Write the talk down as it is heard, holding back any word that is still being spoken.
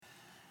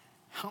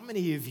How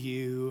many of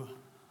you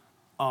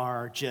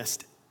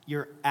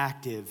you're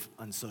active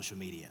on social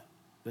media?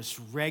 Just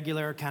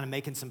regular, kind of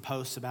making some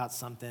posts about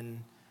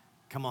something.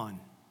 Come on,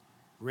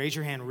 raise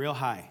your hand real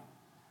high.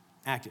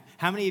 Active.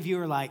 How many of you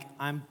are like,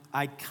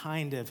 I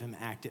kind of am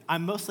active.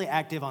 I'm mostly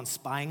active on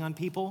spying on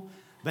people,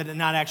 but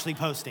not actually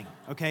posting,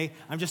 okay?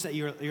 I'm just that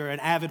you're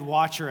an avid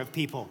watcher of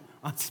people.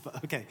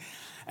 Okay.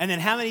 And then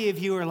how many of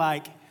you are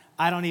like,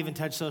 I don't even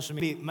touch social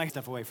media, my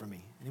stuff away from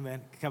me?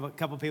 Amen.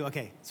 Couple people.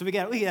 Okay, so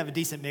we have a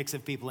decent mix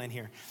of people in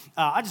here.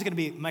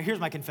 Here's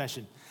my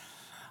confession.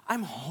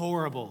 I'm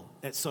horrible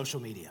at social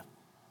media,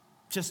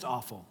 just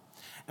awful.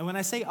 And when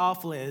I say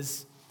awful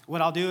is,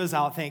 what I'll do is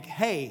I'll think,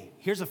 hey,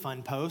 here's a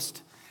fun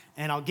post,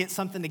 and I'll get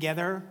something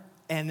together,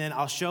 and then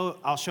I'll show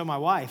my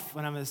wife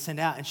when I'm going to send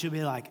out, and she'll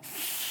be like,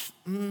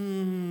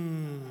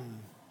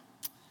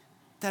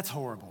 that's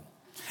horrible.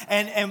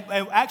 And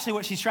actually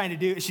what she's trying to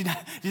do is she's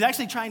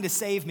actually trying to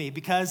save me,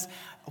 because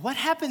what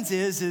happens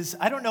is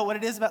I don't know what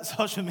it is about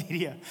social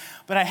media,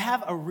 but I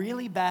have a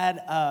really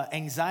bad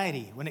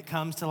anxiety when it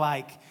comes to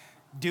like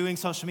doing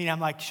social media. I'm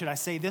like, should I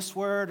say this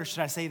word or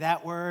should I say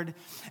that word?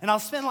 And I'll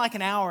spend like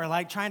an hour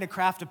like trying to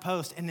craft a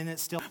post, and then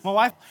it's still my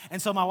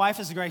wife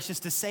is gracious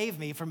to save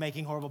me from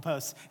making horrible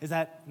posts. Is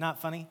that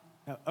not funny?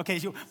 No. Okay,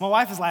 my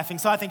wife is laughing,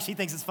 so I think she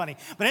thinks it's funny.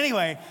 But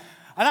anyway,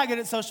 I'm not good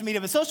at social media,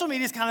 but social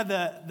media is kind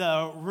of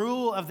the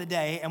rule of the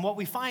day. And what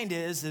we find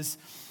is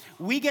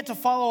we get to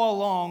follow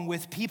along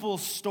with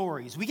people's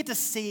stories. We get to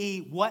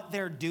see what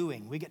they're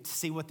doing. We get to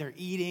see what they're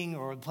eating,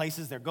 or the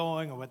places they're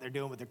going, or what they're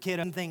doing with their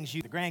kids, and things,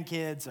 their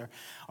grandkids,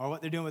 or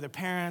what they're doing with their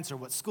parents, or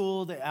what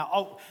school.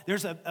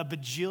 There's a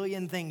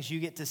bajillion things you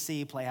get to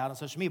see play out on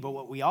social media. But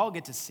what we all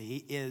get to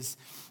see is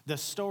the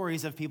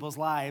stories of people's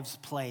lives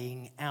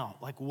playing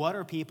out. Like, what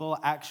are people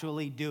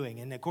actually doing?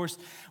 And of course,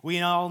 we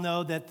all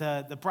know that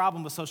the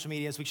problem with social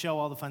media is we show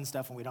all the fun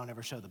stuff and we don't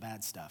ever show the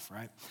bad stuff,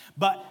 right?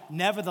 But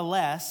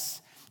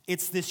nevertheless,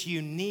 it's this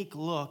unique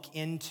look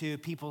into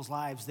people's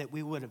lives that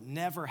we would have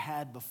never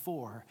had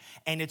before,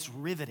 and it's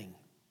riveting.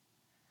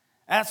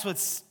 That's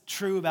what's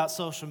true about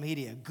social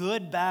media,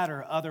 good, bad,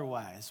 or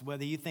otherwise.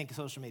 Whether you think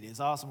social media is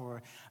awesome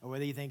or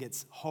whether you think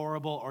it's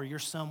horrible or you're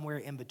somewhere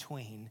in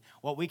between,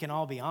 what we can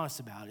all be honest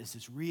about is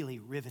this really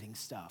riveting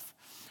stuff,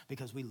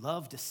 because we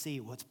love to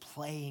see what's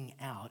playing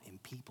out in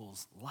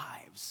people's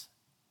lives.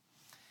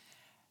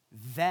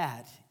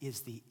 That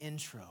is the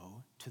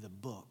intro to the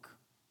book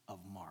of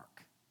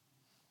Mark.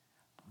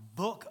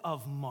 Book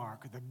of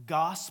Mark, the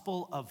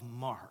Gospel of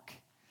Mark,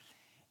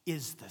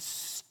 is the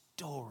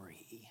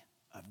story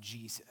of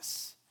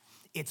Jesus.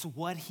 It's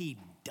what he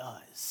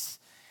does.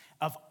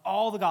 Of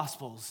all the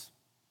Gospels,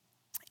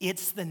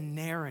 it's the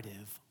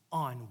narrative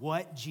on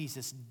what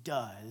Jesus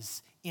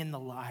does in the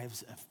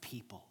lives of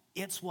people.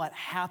 It's what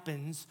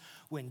happens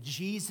when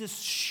Jesus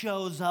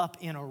shows up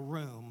in a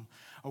room,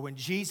 or when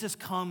Jesus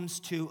comes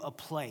to a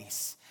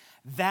place.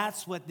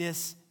 That's what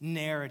this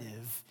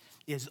narrative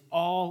is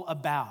all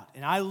about.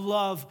 And I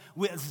love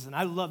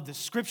the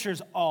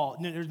scriptures all.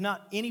 There's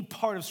not any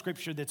part of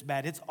scripture that's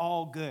bad. It's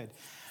all good.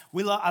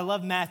 I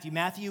love Matthew.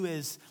 Matthew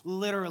is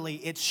literally,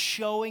 it's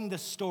showing the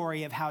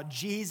story of how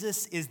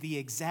Jesus is the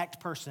exact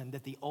person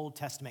that the Old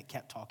Testament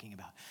kept talking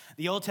about.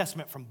 The Old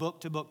Testament, from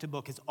book to book to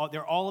book,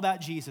 they're all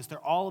about Jesus. They're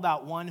all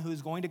about one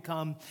who's going to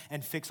come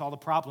and fix all the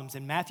problems.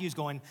 And Matthew's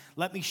going,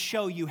 let me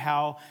show you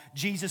how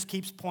Jesus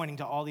keeps pointing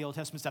to all the Old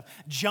Testament stuff.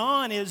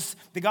 John is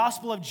the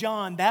Gospel of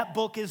John. That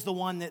book is the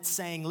one that's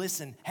saying,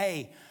 listen,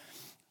 hey,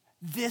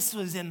 this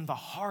was in the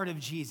heart of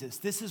Jesus.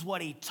 This is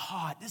what he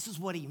taught. This is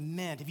what he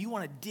meant. If you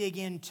want to dig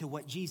into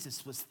what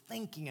Jesus was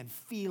thinking and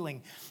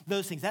feeling,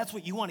 those things, that's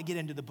what you want to get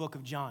into the book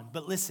of John.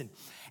 But listen,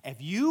 if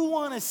you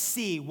want to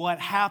see what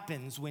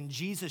happens when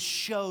Jesus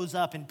shows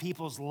up in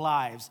people's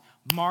lives,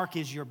 Mark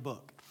is your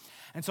book.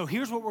 And so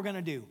here's what we're going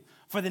to do.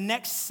 For the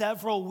next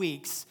several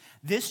weeks,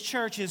 this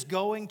church is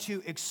going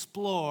to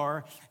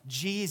explore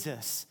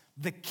Jesus,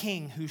 the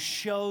King who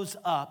shows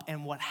up,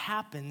 and what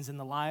happens in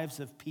the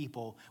lives of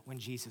people when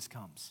Jesus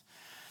comes.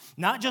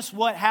 Not just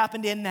what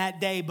happened in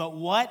that day, but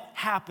what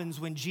happens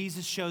when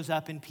Jesus shows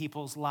up in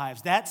people's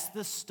lives. That's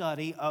the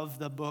study of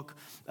the book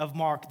of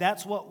Mark.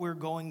 That's what we're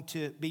going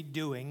to be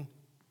doing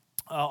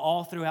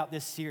all throughout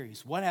this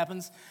series. What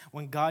happens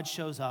when God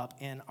shows up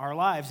in our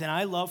lives? And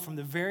I love from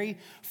the very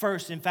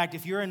first, in fact,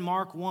 if you're in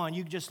Mark 1,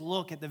 you just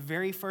look at the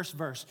very first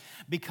verse,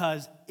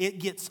 because it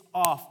gets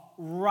off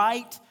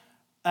right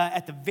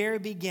at the very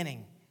beginning.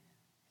 It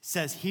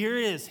says, here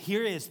is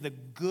the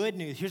good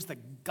news. Here's the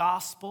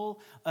gospel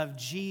of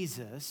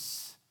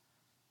Jesus.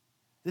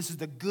 This is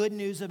the good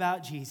news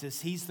about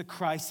Jesus. He's the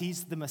Christ.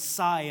 He's the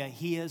Messiah.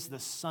 He is the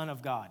Son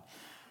of God.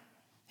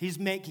 He's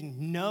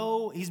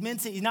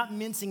not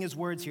mincing his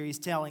words here. He's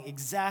telling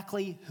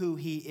exactly who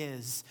he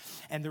is.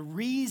 And the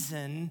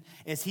reason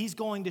is he's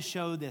going to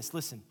show this.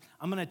 Listen,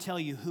 I'm going to tell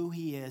you who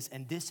he is,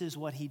 and this is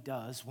what he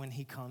does when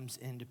he comes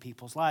into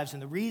people's lives.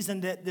 And the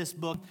reason that this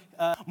book,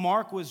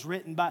 Mark was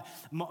written by,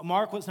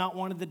 Mark was not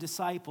one of the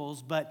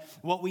disciples, but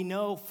what we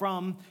know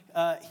from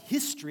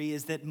history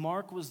is that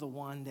Mark was the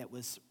one that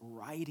was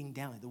writing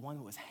down, the one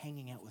that was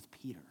hanging out with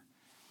Peter.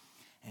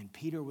 And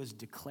Peter was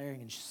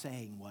declaring and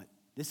saying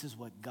this is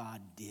what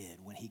God did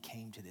when he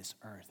came to this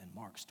earth. And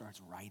Mark starts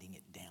writing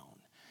it down.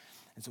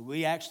 And so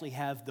we actually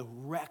have the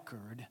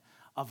record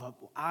of an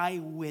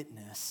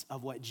eyewitness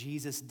of what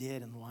Jesus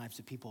did in the lives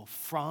of people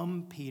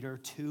from Peter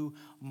to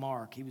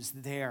Mark. He was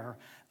there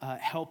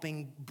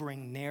helping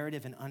bring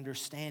narrative and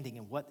understanding.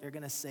 And what they're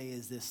going to say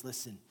is this,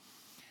 listen,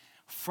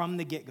 from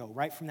the get-go,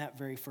 right from that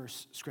very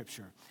first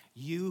scripture,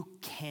 you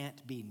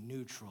can't be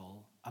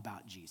neutral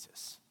about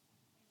Jesus.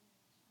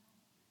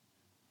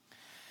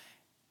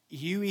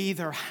 You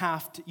either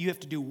have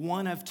to do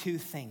one of two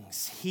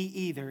things. He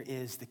either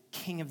is the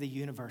King of the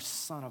universe,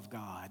 Son of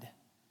God,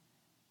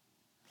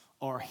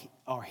 or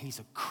he's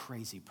a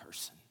crazy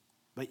person.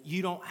 But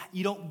you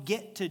don't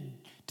get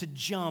to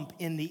jump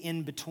in the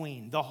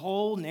in-between. The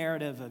whole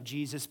narrative of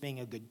Jesus being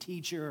a good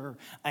teacher,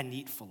 a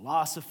neat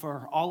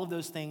philosopher, all of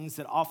those things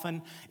that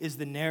often is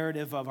the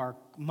narrative of our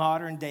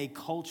modern day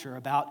culture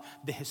about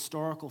the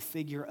historical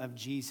figure of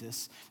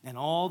Jesus, and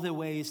all the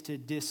ways to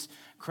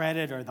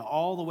discredit or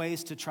all the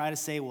ways to try to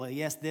say, well,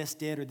 yes, this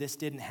did or this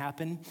didn't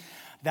happen.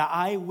 The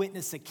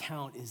eyewitness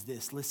account is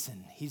this.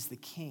 Listen, he's the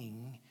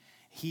king.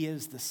 He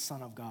is the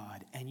Son of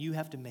God, and you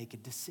have to make a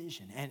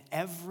decision. And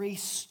every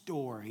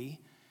story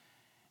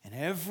and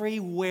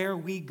everywhere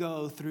we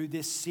go through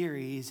this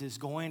series is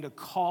going to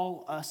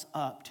call us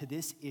up to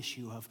this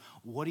issue of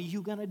what are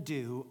you going to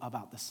do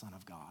about the Son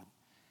of God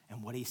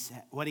and what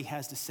he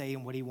has to say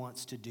and what he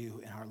wants to do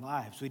in our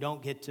lives. We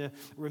don't get to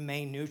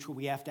remain neutral.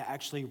 We have to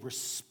actually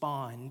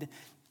respond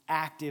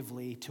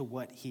actively to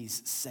what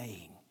he's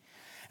saying.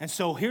 And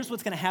so here's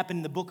what's going to happen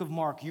in the book of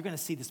Mark. You're going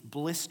to see this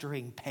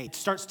blistering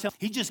page.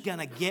 He's just going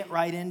to get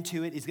right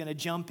into it. He's going to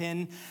jump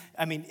in.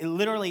 I mean,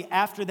 literally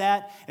after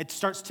that, it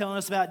starts telling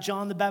us about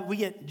John the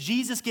Baptist.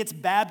 Jesus gets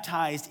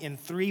baptized in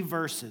 3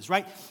 verses,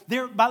 right?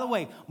 There, by the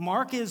way,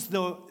 Mark is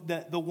the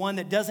one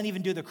that doesn't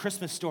even do the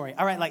Christmas story.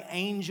 All right, like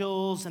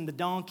angels and the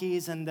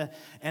donkeys and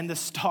the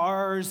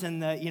stars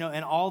and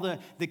and all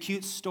the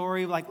cute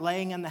story like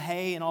laying in the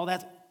hay and all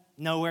that.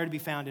 Nowhere to be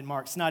found in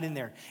Mark. It's not in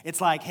there.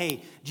 It's like,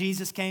 hey,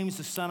 Jesus came, he's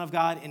the Son of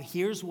God, and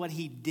here's what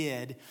he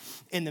did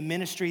in the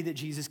ministry that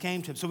Jesus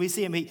came to him. So we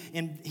see him,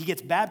 he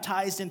gets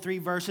baptized in 3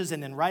 verses,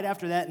 and then right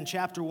after that in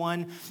chapter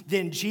 1,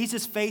 then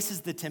Jesus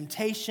faces the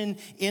temptation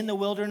in the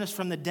wilderness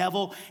from the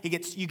devil. You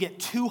get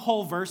 2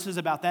 whole verses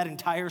about that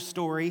entire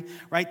story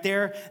right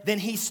there. Then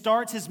he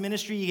starts his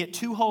ministry. You get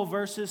 2 whole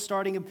verses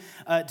starting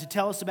to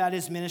tell us about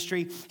his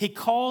ministry. He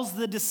calls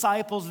the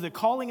disciples, the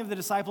calling of the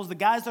disciples, the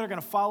guys that are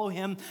going to follow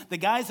him, the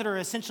guys that are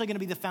essentially going to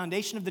be the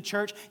foundation of the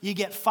church. You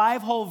get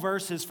 5 whole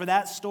verses for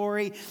that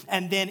story,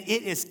 and then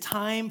it is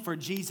time for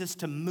Jesus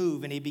to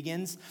move, and he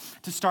begins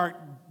to start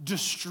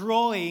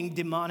destroying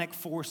demonic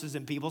forces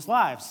in people's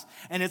lives.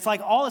 And it's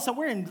like all of a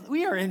sudden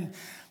we are in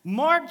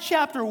Mark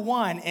chapter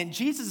 1, and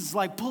Jesus is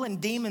like pulling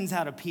demons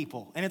out of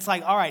people. And it's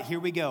like, all right, here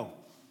we go.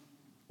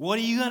 What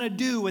are you going to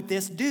do with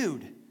this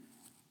dude?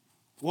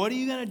 What are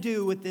you going to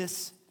do with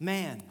this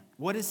man?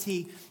 What does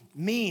he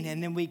mean?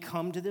 And then we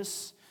come to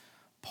this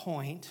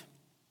point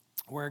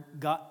where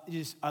God,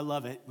 I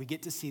love it. We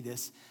get to see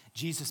this.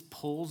 Jesus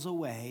pulls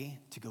away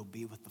to go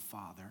be with the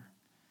Father.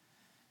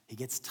 He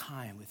gets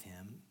time with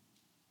him,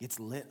 gets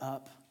lit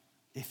up,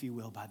 if you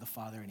will, by the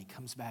Father, and he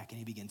comes back and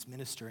he begins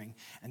ministering.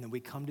 And then we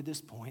come to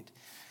this point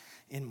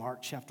in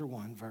Mark chapter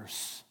 1,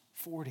 verse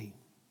 40.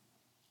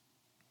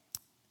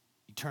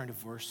 You turn to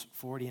verse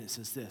 40 and it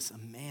says this: a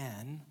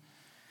man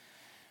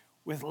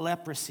with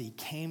leprosy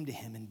came to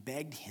him and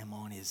begged him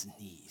on his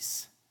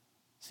knees.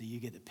 So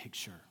you get the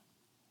picture.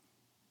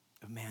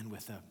 A man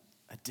with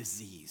a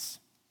disease,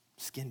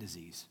 skin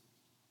disease.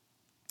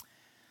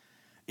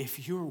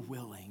 If you're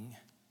willing,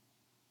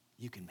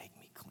 you can make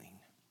me clean.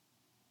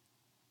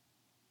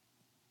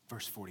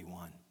 Verse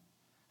 41,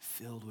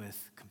 filled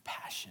with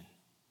compassion,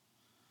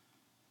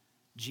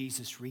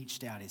 Jesus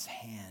reached out his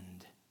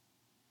hand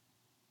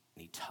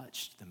and he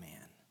touched the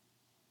man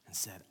and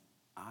said,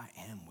 I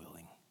am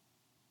willing.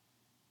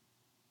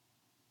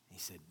 He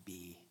said,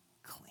 be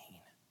clean.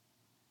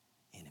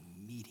 And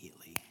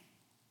immediately,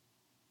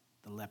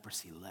 the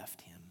leprosy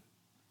left him,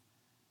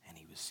 and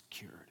he was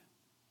cured.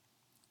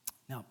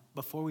 Now,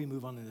 before we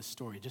move on to this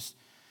story,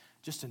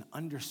 just an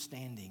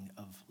understanding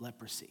of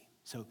leprosy.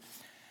 So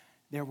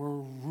there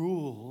were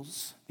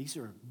rules. These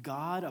are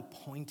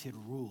God-appointed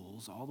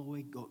rules all the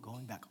way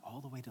going back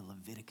all the way to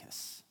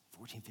Leviticus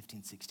 14,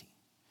 15, 16.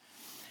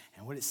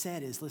 And what it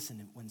said is,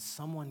 listen, when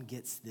someone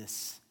gets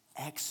this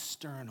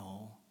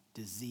external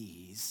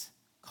disease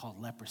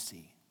called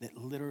leprosy that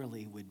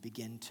literally would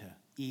begin to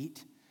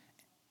eat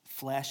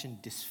flesh and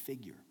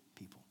disfigure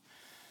people.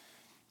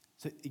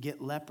 So you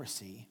get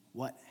leprosy.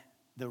 What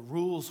the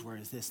rules were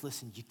is this: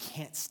 listen, you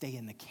can't stay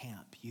in the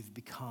camp. You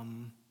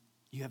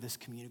have this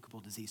communicable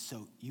disease,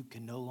 so you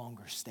can no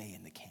longer stay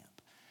in the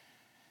camp.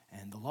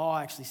 And the law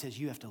actually says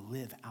you have to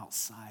live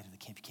outside of the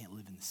camp. You can't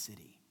live in the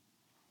city.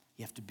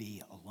 You have to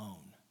be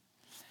alone.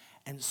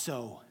 And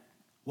so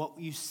what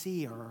you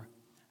see are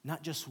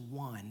not just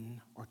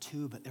 1 or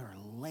 2, but there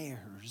are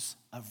layers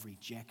of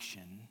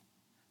rejection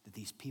that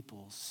these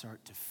people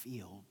start to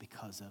feel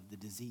because of the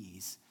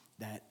disease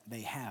that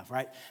they have,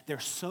 right? They're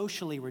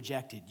socially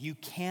rejected. You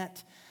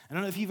can't, I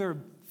don't know if you've ever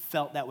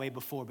felt that way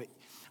before, but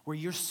where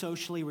you're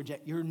socially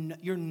rejected,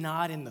 you're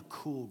not in the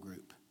cool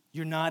group.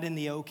 You're not in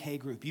the okay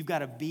group. You've got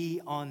to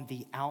be on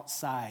the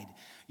outside.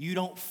 You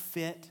don't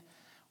fit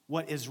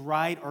what is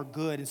right or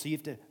good, and so you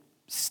have to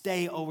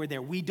stay over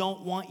there. We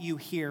don't want you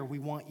here. We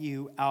want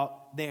you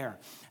out there.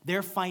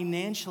 They're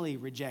financially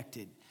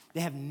rejected. They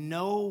have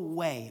no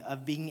way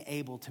of being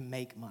able to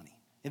make money.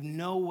 They have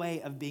no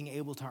way of being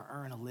able to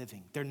earn a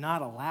living. They're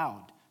not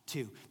allowed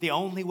to. The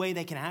only way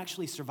they can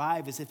actually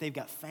survive is if they've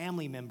got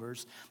family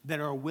members that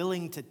are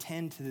willing to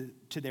tend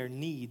to their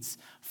needs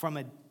from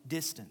a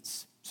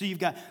distance. So you've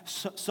got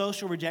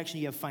social rejection,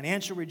 you have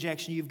financial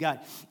rejection, you've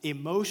got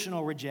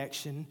emotional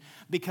rejection,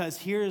 because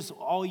here's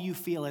all you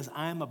feel is,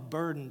 I'm a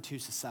burden to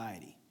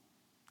society.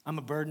 I'm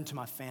a burden to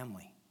my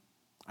family.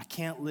 I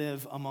can't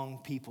live among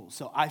people.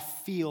 So I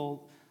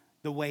feel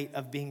the weight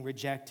of being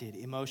rejected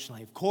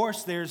emotionally. Of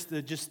course, there's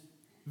the just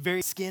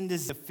very skin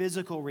disease, the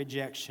physical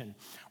rejection,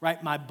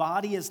 right? My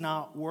body is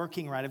not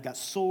working right. I've got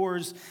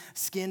sores,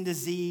 skin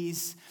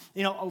disease.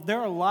 You know,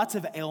 there are lots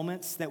of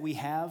ailments that we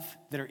have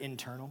that are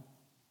internal.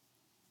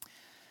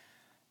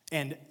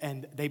 And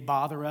they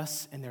bother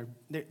us, and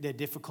they're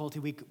difficulty.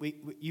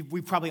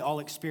 We probably all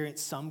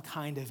experience some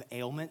kind of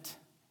ailment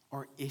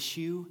or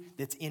issue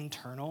that's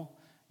internal,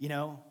 you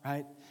know,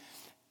 right?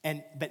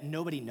 But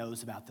nobody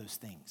knows about those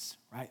things,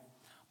 right?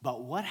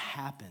 But what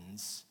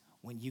happens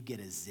when you get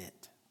a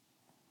zit?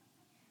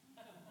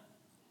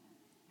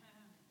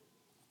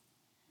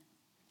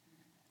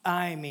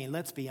 I mean,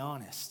 let's be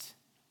honest.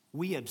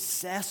 We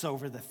obsess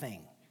over the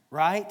thing,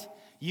 right?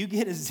 You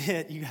get a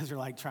zit, you guys are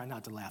like trying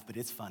not to laugh, but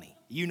it's funny.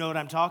 You know what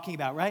I'm talking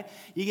about, right?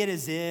 You get a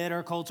zit or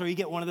a cold sore, you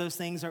get one of those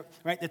things,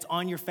 right, that's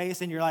on your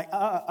face, and you're like,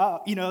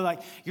 you know,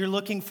 like you're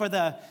looking for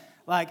the,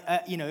 like,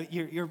 you know,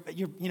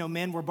 you're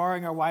men, we're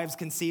borrowing our wives'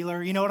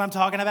 concealer. You know what I'm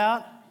talking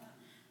about?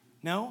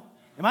 No?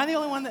 Am I the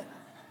only one that?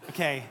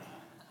 Okay.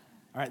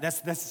 All right,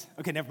 that's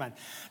okay, never mind.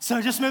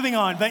 So just moving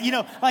on, but you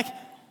know, like,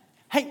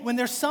 hey, when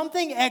there's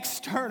something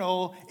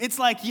external, it's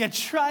like you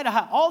try to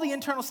hide. All the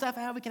internal stuff,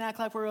 we can act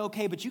like we're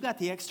okay, but you got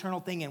the external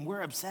thing, and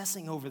we're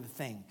obsessing over the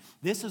thing.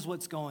 This is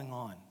what's going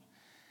on.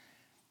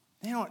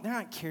 They're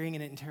not carrying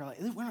it entirely.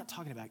 We're not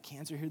talking about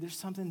cancer here. There's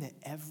something that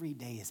every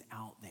day is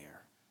out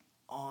there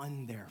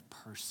on their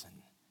person.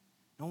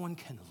 No one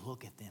can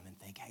look at them and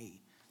think,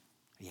 hey,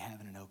 are you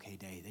having an okay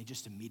day? They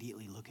just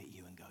immediately look at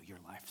you and go, your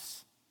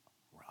life's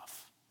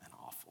rough and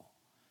awful.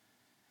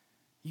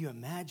 You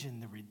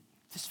imagine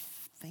this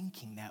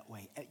thinking that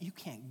way. You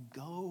can't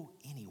go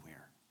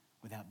anywhere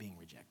without being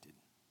rejected.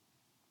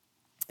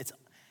 It's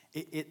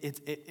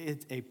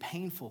a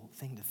painful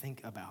thing to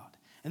think about.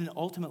 And then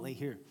ultimately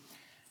here,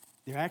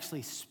 they're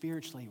actually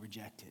spiritually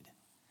rejected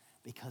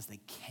because they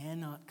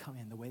cannot come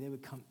in the way they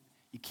would come.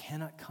 You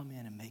cannot come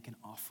in and make an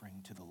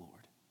offering to the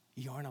Lord.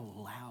 You aren't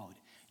allowed.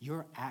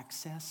 Your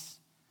access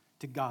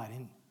to God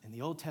in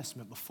the Old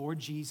Testament, before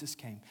Jesus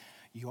came,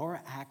 your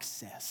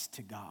access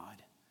to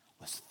God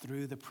was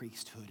through the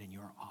priesthood and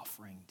your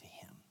offering to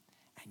him.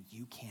 And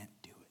you can't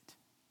do it.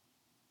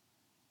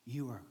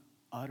 You are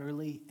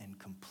utterly and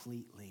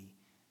completely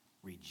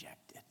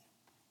rejected.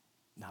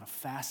 Not a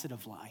facet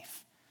of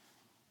life.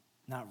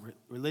 Not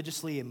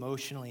religiously,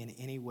 emotionally, in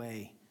any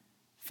way.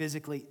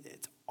 Physically,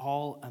 it's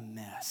all a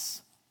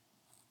mess.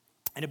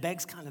 And it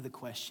begs kind of the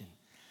question,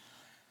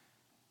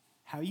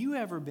 have you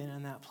ever been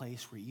in that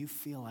place where you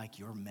feel like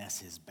your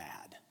mess is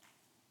bad?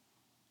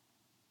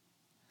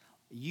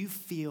 You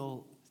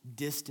feel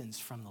distance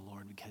from the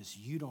Lord because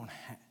you don't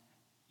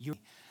have,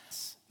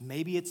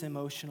 maybe it's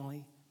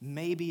emotionally,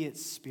 maybe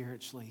it's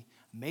spiritually,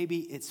 maybe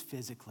it's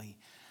physically,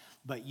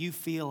 but you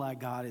feel like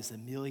God is a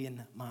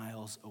million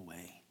miles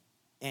away.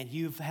 And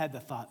you've had the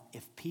thought,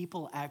 if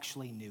people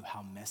actually knew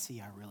how messy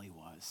I really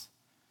was,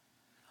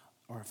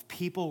 or if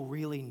people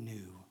really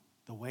knew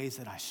the ways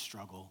that I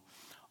struggle,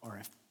 or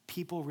if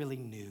people really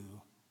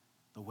knew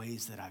the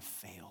ways that I've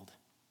failed.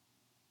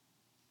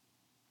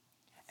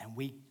 And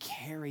we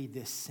carry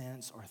this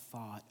sense or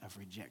thought of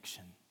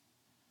rejection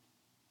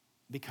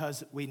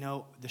because we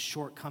know the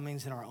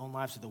shortcomings in our own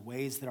lives, or the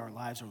ways that our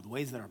lives, or the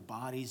ways that our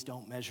bodies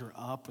don't measure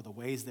up, or the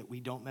ways that we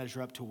don't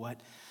measure up to what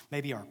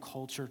maybe our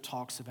culture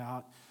talks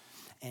about.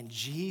 And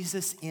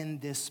Jesus in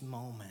this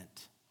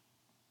moment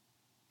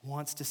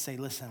wants to say,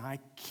 listen, I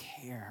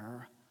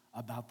care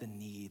about the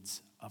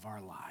needs of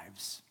our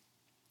lives.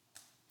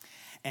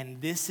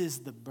 And this is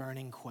the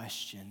burning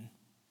question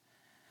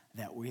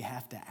that we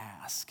have to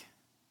ask.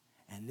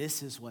 And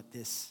this is what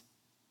this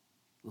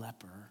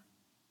leper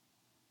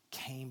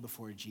came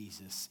before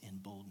Jesus in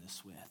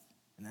boldness with.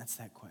 And that's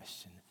that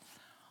question.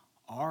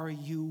 Are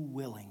you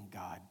willing,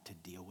 God, to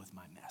deal with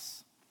my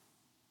mess?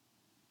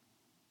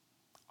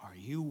 Are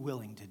you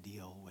willing to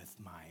deal with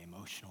my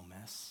emotional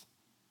mess,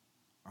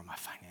 or my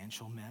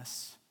financial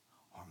mess,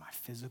 or my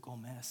physical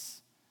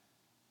mess,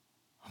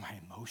 or my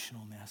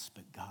emotional mess?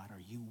 But God, are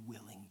you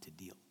willing to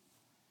deal?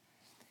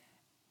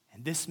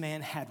 And this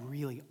man had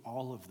really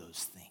all of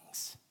those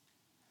things.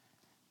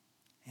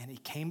 And he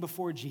came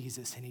before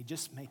Jesus, and he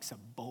just makes a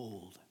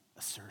bold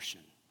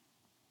assertion.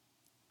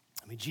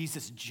 I mean,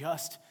 Jesus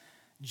just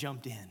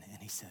jumped in, and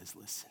he says,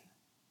 listen,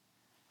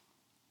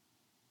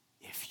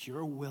 if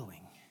you're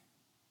willing,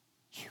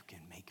 you can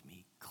make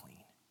me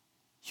clean.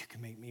 You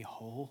can make me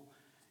whole.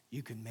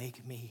 You can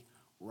make me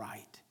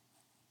right.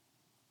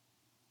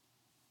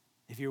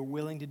 If you're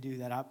willing to do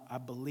that, I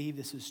believe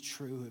this is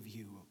true of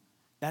you.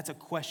 That's a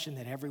question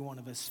that every one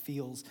of us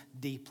feels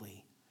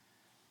deeply.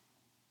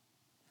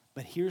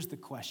 But here's the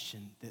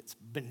question that's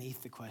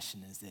beneath the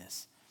question is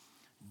this.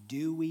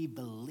 Do we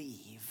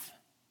believe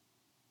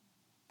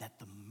that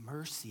the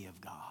mercy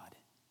of God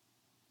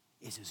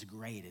is as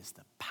great as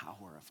the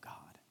power of God?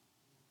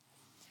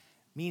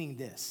 Meaning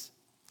this,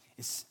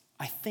 is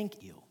I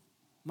think you.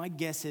 My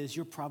guess is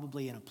you're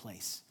probably in a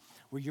place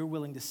where you're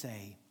willing to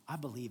say, I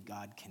believe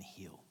God can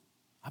heal.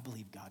 I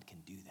believe God can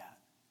do that.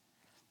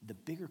 The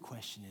bigger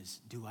question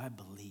is, do I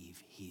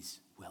believe he's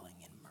willing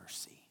in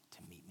mercy to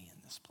meet me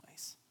in this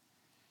place?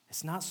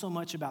 It's not so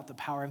much about the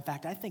power. In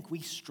fact, I think we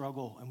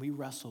struggle and we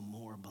wrestle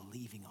more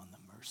believing on the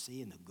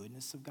mercy and the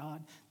goodness of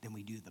God than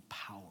we do the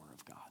power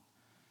of God.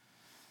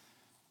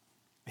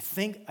 I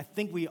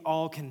think we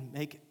all can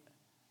make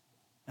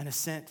an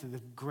assent to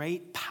the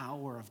great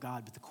power of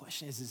God, but the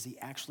question is, does he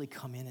actually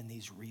come in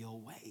these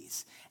real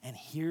ways? And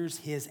here's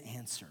his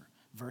answer,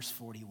 verse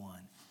 41.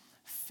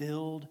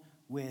 Filled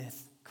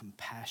with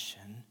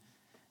compassion,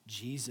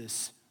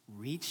 Jesus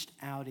reached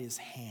out his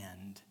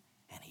hand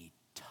and he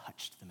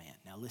touched the man.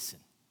 Now listen,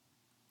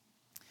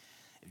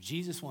 if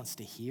Jesus wants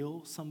to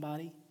heal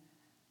somebody,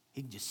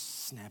 he can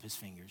just snap his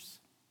fingers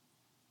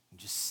and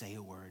just say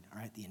a word. All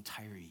right, the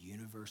entire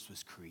universe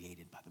was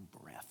created by the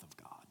breath of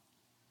God.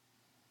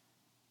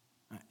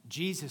 All right,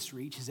 Jesus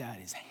reaches out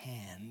his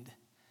hand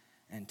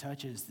and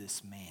touches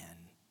this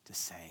man to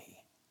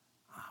say,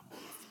 I'm with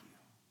you.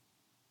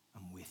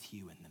 I'm with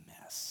you in the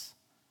mess.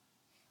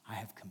 I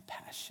have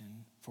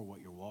compassion for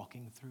what you're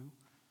walking through.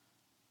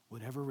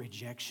 Whatever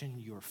rejection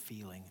you're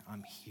feeling,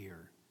 I'm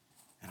here.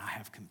 And I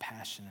have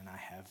compassion and I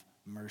have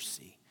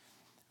mercy.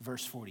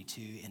 Verse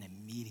 42, and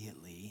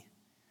immediately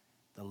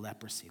the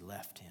leprosy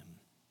left him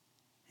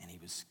and he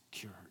was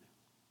cured.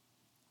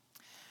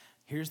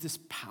 Here's this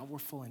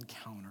powerful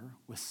encounter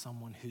with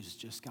someone who's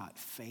just got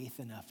faith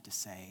enough to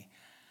say,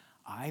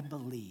 I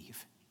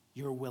believe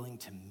you're willing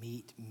to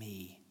meet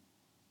me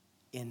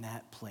in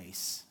that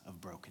place of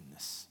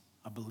brokenness.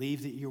 I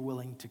believe that you're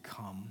willing to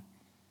come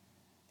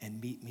and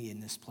meet me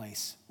in this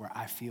place where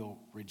I feel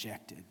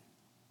rejected.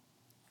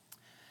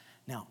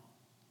 Now,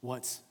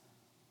 what's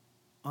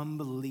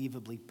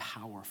unbelievably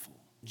powerful,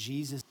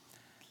 Jesus,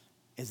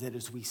 is that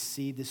as we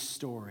see this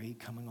story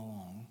coming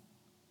along,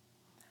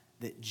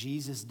 that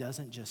Jesus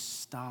doesn't just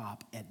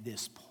stop at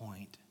this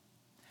point,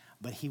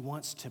 but he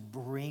wants to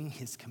bring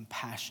his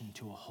compassion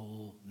to a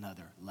whole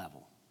nother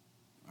level.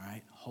 All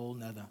right, whole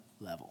nother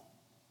level.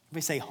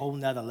 Everybody say whole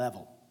nother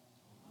level.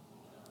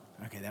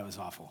 Okay, that was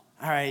awful.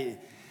 All right,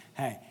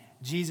 hey,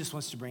 Jesus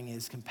wants to bring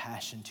his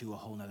compassion to a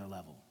whole nother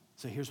level.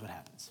 So here's what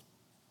happens.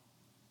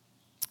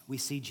 We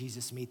see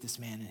Jesus meet this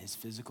man in his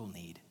physical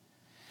need,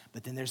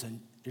 but then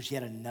there's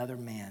yet another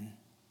man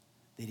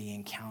that he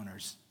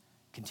encounters,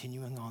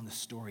 continuing on the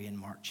story in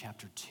Mark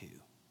chapter 2.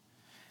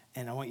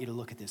 And I want you to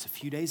look at this. A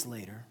few days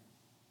later,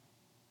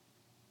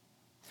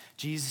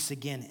 Jesus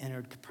again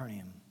entered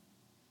Capernaum,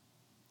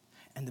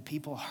 and the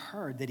people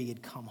heard that he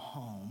had come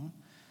home.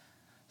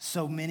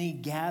 So many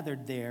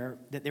gathered there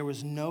that there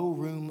was no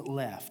room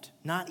left,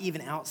 not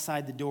even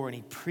outside the door, and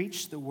he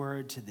preached the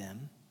word to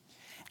them.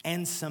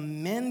 And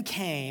some men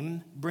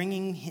came,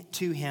 bringing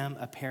to him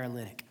a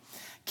paralytic,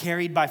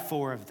 carried by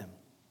 4 of them.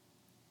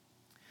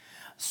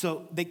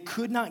 So they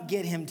could not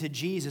get him to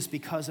Jesus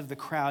because of the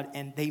crowd,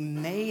 and they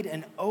made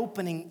an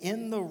opening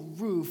in the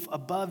roof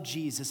above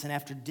Jesus, and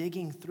after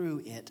digging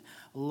through it,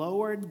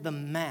 lowered the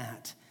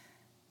mat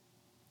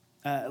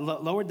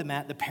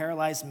the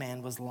paralyzed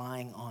man was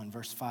lying on.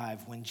 Verse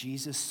 5, when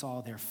Jesus saw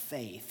their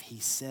faith, he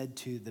said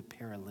to the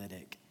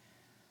paralytic,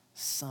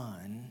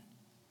 Son,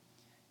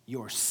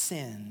 your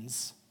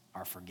sins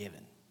are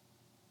forgiven.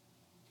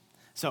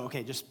 So,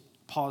 okay, just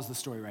pause the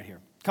story right here.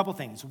 A couple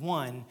things.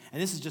 One,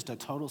 and this is just a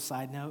total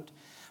side note,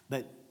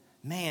 but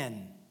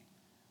man,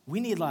 we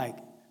need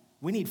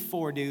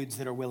 4 dudes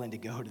that are willing to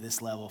go to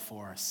this level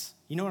for us.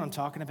 You know what I'm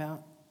talking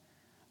about?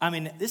 I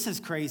mean, this is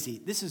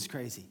crazy.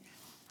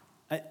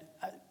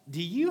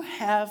 Do you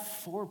have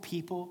 4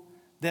 people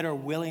that are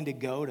willing to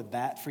go to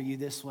bat for you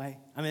this way?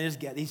 I mean,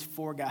 these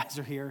 4 guys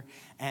are here,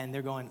 and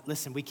they're going,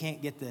 listen, we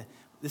can't get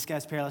this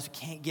guy's paralyzed. We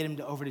can't get him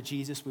over to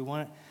Jesus.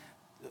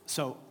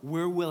 So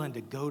we're willing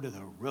to go to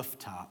the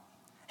rooftop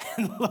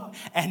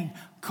and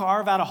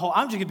carve out a hole.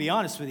 I'm just going to be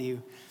honest with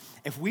you.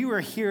 If we were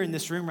here in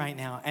this room right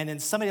now, and then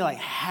somebody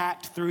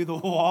hacked through the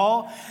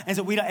wall, and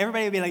so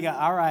everybody would be like,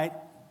 all right,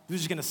 we're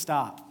just going to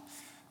stop.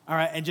 All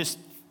right, and just...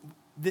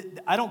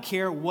 I don't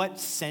care what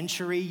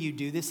century you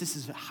do this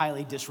is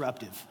highly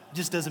disruptive. It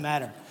just doesn't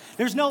matter.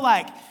 There's no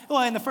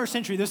in the first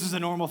century, this is a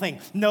normal thing.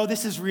 No,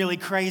 this is really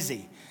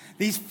crazy.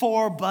 These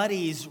 4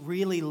 buddies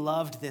really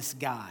loved this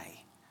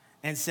guy.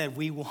 and said,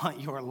 we want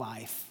your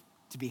life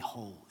to be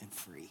whole and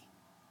free.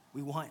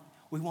 We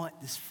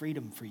want this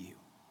freedom for you.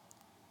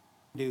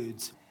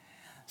 Dudes.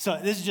 So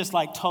this is just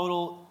like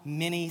total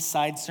mini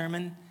side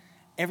sermon.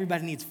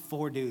 Everybody needs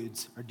 4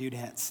 dudes or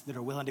dudettes that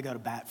are willing to go to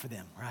bat for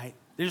them, right?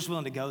 They're just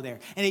willing to go there.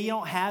 And if you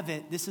don't have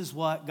it, this is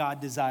what God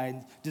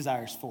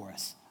desires for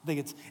us. I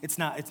think it's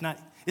not,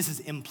 this is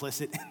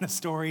implicit in the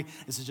story.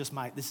 This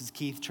is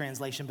Keith's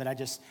translation, but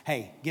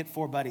hey, get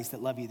 4 buddies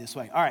that love you this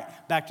way. All right,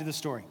 back to the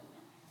story.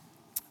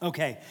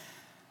 Okay.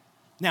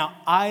 Now,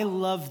 I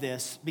love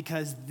this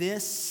because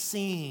this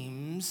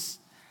seems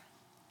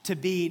to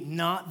be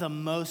not the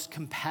most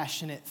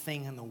compassionate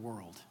thing in the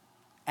world.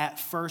 At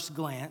first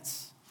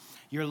glance,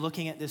 you're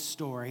looking at this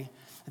story.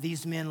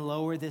 These men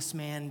lower this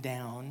man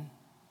down,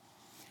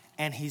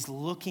 and he's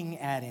looking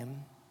at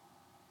him.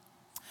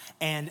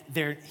 And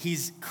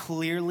he's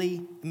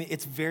clearly,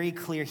 it's very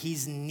clear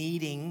he's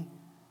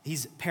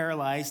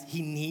paralyzed.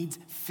 He needs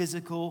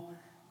physical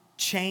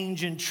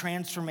change and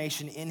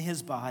transformation in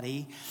his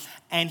body.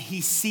 And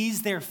he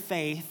sees their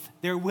faith.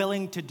 They're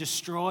willing to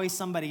destroy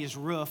somebody's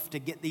roof to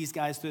get these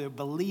guys through. They're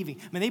believing.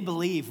 They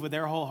believe with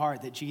their whole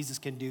heart that Jesus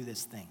can do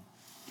this thing.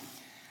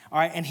 All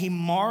right, and he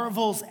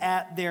marvels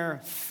at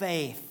their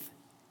faith.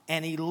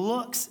 And he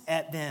looks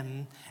at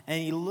them,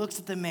 and he looks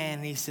at the man,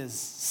 and he says,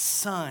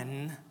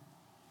 son,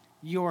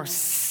 your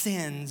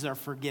sins are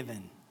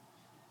forgiven.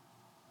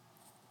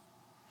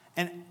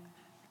 And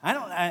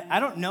I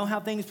don't know how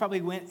things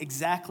probably went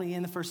exactly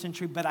in the first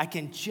century, but I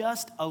can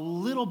just a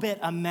little bit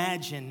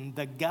imagine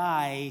the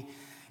guy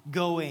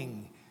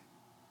going,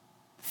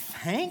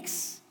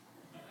 thanks?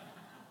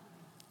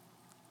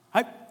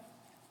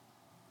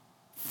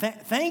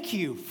 Thank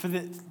you for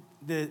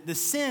the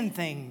sin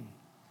thing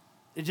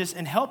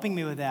and helping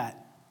me with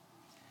that.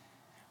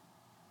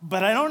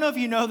 But I don't know if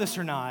you know this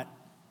or not,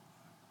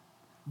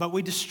 but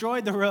we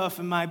destroyed the roof,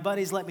 and my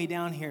buddies let me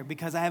down here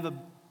because I have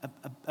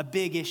a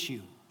big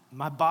issue.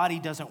 My body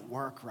doesn't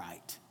work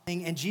right.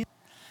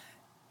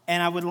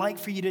 And I would like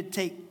for you to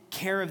take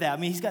care of that.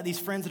 He's got these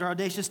friends that are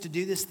audacious to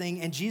do this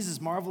thing, and Jesus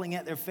marveling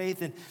at their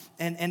faith,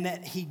 and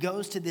that he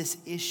goes to this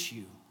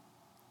issue.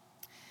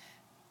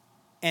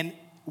 And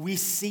we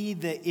see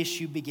the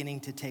issue beginning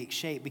to take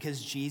shape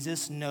because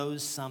Jesus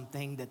knows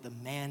something that the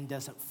man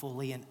doesn't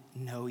fully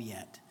know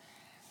yet.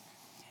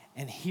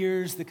 And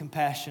here's the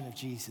compassion of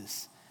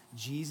Jesus.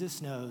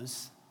 Jesus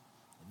knows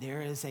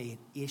there is an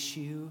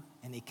issue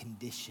and a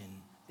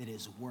condition that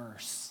is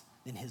worse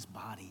than his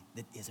body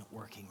that isn't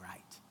working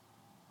right.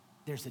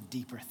 There's a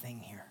deeper thing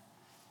here.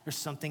 There's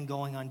something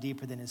going on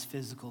deeper than his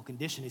physical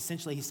condition.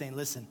 Essentially, he's saying,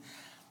 listen,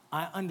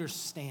 I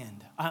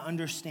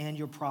understand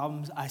your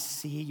problems. I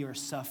see your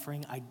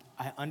suffering.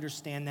 I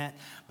understand that.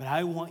 But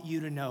I want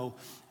you to know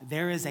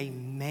there is a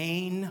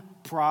main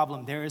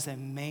problem. There is a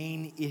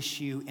main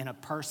issue in a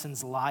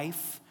person's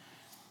life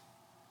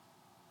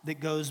that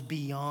goes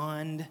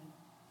beyond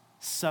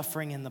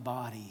suffering in the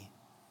body.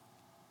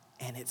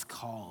 And it's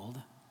called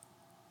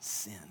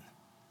sin.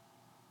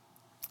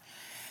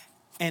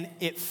 And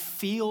it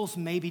feels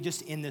maybe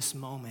just in this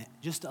moment,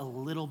 just a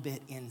little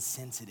bit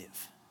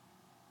insensitive.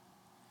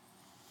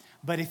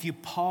 But if you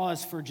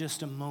pause for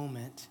just a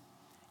moment,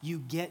 you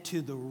get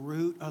to the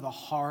root or the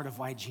heart of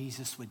why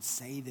Jesus would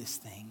say this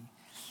thing.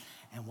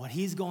 And what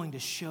he's going to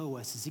show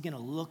us is he's going to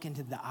look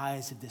into the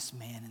eyes of this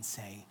man and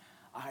say,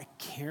 I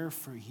care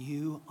for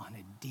you on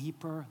a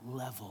deeper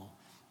level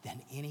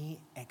than any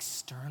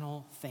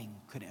external thing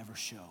could ever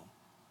show.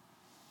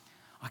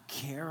 I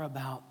care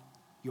about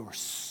your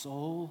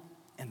soul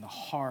and the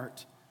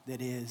heart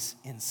that is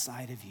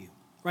inside of you,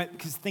 right?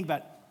 Because think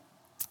about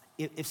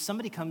it. If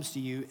somebody comes to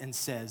you and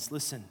says,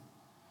 listen,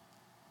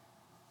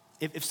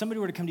 if somebody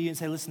were to come to you and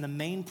say, listen, the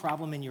main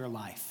problem in your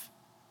life,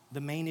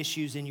 the main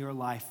issues in your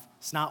life,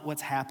 it's not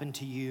what's happened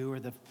to you or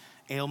the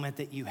ailment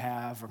that you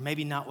have, or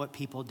maybe not what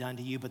people have done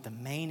to you, but the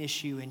main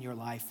issue in your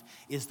life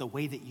is the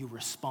way that you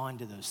respond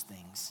to those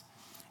things.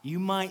 You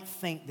might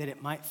think that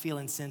it might feel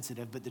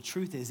insensitive, but the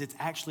truth is it's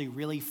actually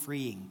really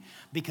freeing,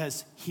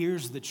 because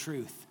here's the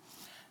truth.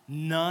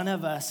 None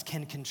of us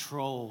can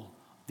control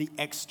the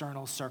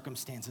external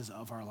circumstances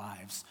of our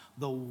lives.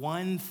 The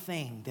one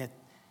thing that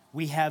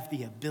we have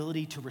the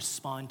ability to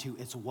respond to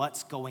is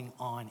what's going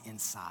on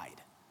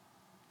inside.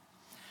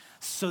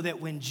 So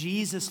that when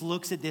Jesus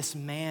looks at this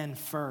man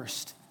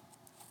first,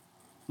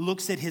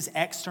 looks at his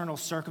external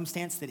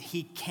circumstance that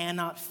he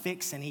cannot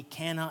fix and he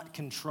cannot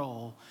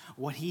control,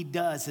 what he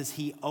does is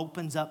he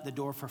opens up the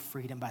door for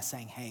freedom by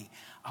saying, hey,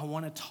 I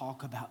want to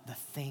talk about the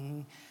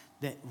thing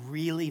that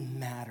really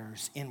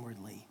matters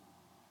inwardly,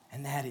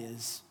 and that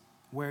is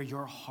where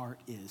your heart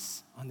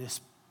is on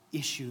this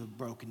issue of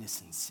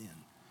brokenness and sin.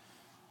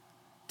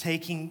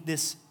 Taking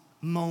this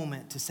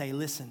moment to say,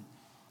 listen,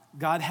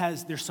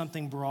 there's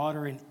something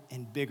broader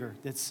and bigger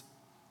that's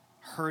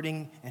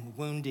hurting and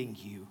wounding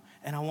you.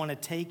 And I want to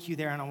take you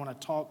there and I want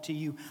to talk to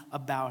you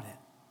about it,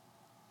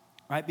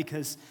 right?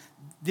 Because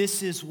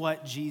this is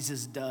what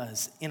Jesus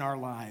does in our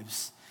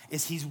lives,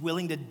 is he's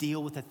willing to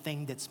deal with the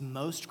thing that's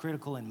most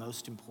critical and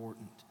most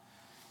important.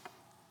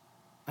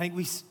 I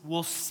think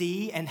will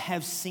see and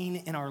have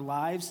seen in our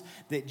lives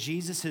that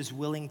Jesus is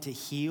willing to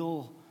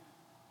heal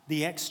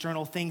the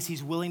external things.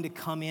 He's willing to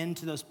come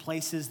into those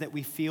places that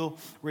we feel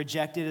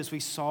rejected, as we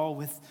saw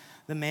with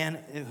the man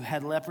who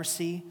had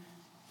leprosy.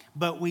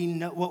 But we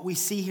know what we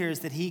see here is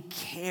that he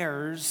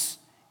cares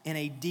in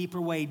a deeper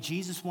way.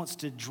 Jesus wants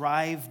to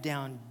drive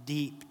down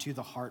deep to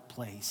the heart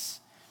place.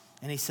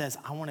 And he says,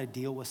 I want to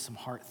deal with some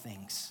heart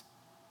things.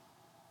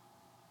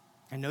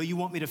 I know you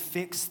want me to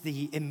fix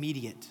the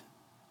immediate.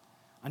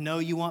 I know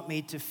you want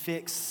me to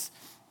fix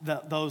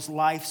those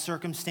life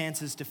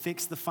circumstances, to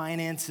fix the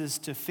finances,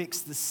 to fix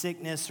the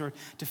sickness, or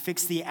to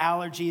fix the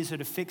allergies, or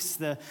to fix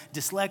the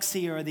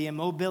dyslexia, or the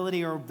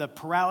immobility, or the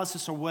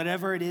paralysis, or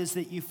whatever it is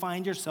that you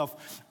find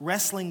yourself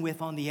wrestling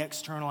with on the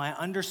external. I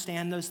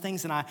understand those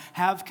things, and I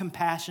have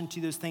compassion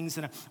to those things,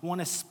 and I want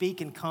to speak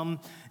and come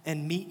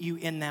and meet you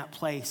in that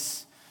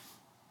place.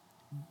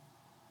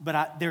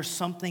 But there's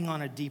something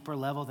on a deeper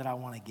level that I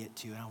want to get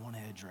to and I want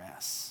to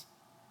address.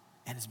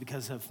 And it's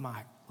because of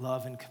my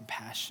love and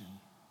compassion.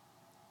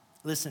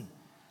 Listen,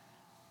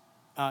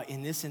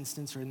 in this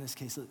instance, or in this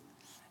case,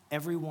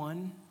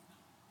 everyone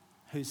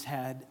who's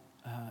had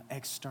an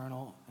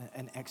external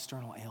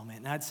ailment,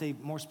 and I'd say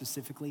more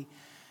specifically,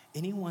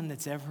 anyone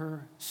that's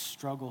ever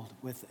struggled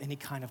with any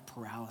kind of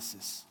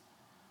paralysis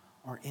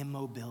or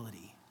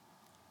immobility,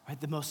 right?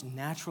 The most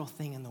natural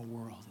thing in the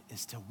world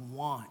is to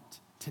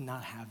want to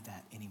not have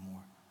that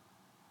anymore.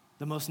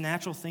 The most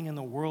natural thing in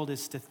the world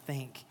is to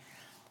think,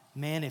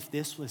 man, if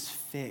this was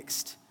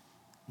fixed,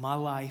 my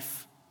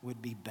life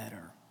would be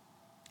better.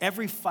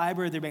 Every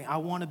fiber of their being, I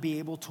want to be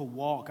able to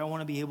walk. I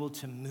want to be able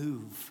to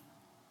move.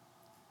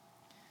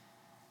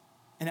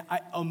 And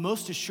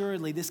most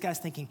assuredly, this guy's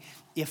thinking,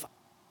 if I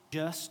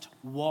just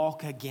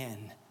walk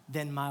again,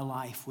 then my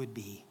life would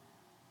be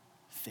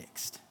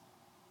fixed.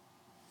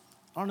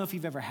 I don't know if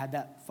you've ever had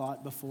that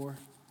thought before.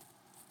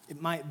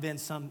 It might have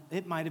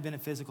been a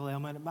physical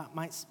ailment. It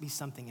might be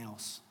something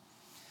else.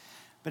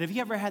 But have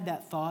you ever had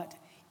that thought?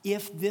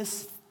 If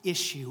this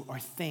issue or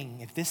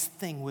thing, if this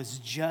thing was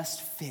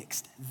just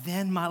fixed,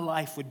 then my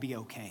life would be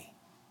okay.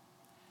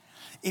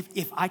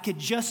 If I could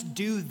just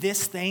do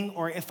this thing,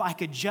 or if I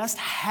could just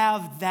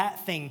have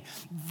that thing,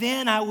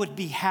 then I would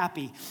be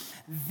happy.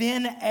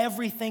 Then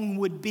everything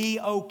would be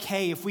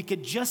okay. If we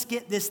could just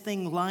get this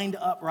thing lined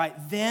up right,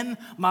 then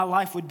my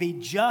life would be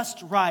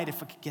just right.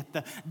 If I could get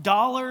the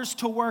dollars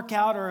to work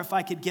out, or if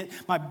I could get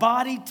my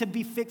body to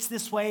be fixed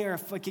this way, or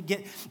if I could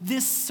get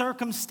this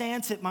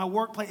circumstance at my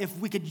workplace, if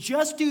we could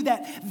just do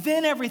that,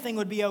 then everything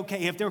would be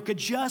okay. If there could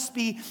just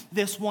be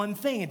this one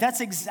thing. And that's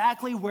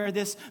exactly where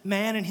this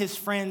man and his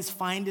friends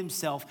find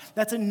himself.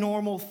 That's a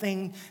normal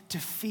thing to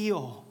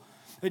feel.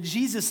 But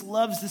Jesus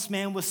loves this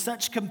man with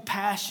such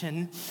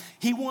compassion.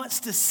 He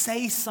wants to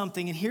say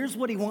something, and here's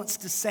what he wants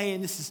to say,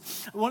 and this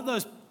is one of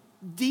those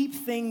deep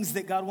things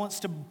that God wants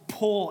to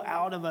pull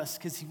out of us,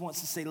 because he wants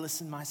to say,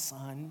 listen, my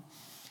son,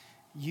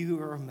 you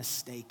are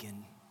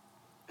mistaken.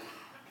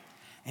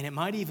 And it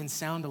might even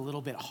sound a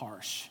little bit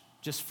harsh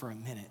just for a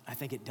minute. I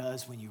think it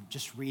does when you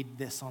just read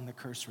this on the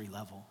cursory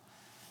level.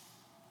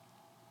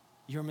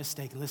 You're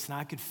mistaken. Listen,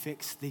 I can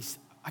fix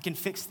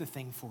the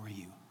thing for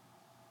you.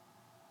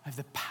 I have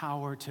the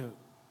power to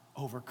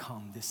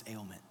overcome this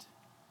ailment.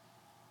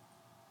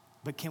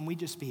 But can we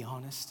just be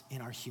honest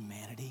in our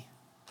humanity?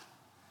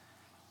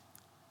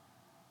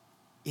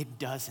 It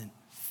doesn't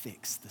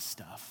fix the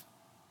stuff.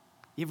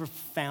 You ever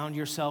found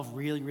yourself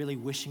really, really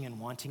wishing and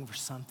wanting for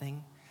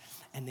something,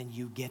 and then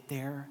you get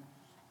there,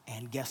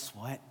 and guess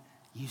what?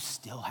 You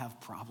still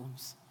have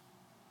problems,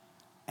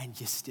 and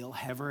you still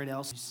have it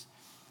else.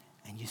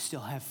 And you still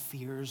have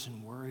fears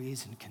and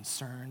worries and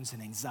concerns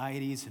and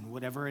anxieties and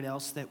whatever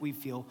else that we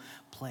feel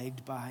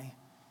plagued by.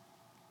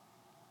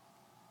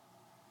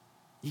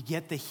 You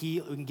get the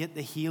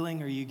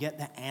healing, or you get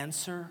the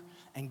answer,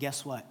 and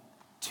guess what?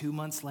 2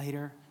 months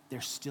later,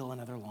 there's still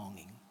another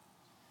longing.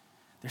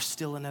 There's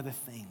still another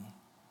thing.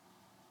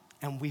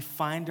 And we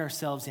find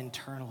ourselves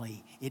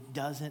internally, it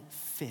doesn't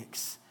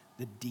fix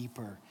the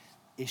deeper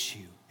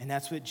issue. And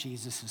that's what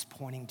Jesus is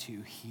pointing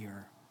to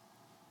here.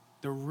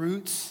 The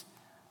roots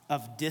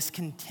of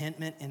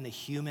discontentment in the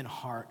human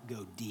heart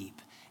go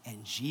deep,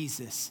 and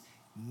Jesus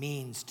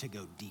means to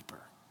go deeper,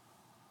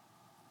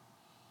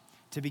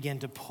 to begin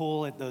to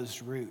pull at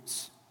those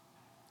roots.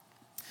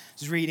 I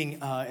was reading,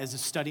 as a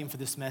studying for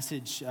this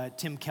message,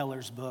 Tim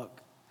Keller's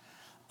book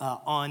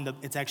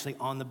it's actually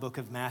on the book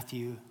of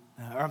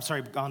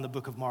on the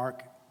book of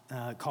Mark,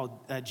 called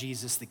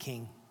Jesus the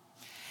King.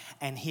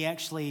 And he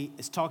actually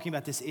is talking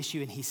about this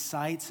issue, and he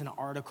cites an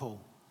article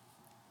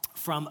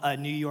from a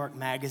New York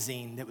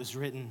magazine that was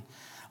written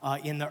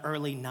in the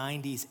early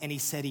 90s. And he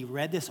said he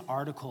read this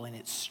article and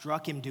it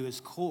struck him to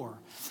his core.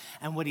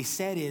 And what he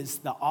said is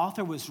the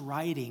author was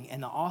writing,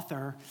 and the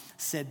author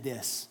said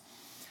this.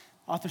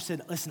 The author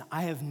said, listen,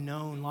 I have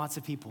known lots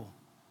of people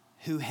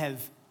who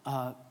have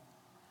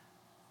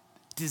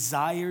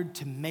desired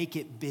to make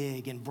it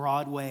big in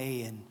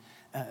Broadway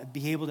and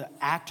be able to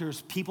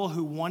people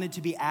who wanted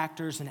to be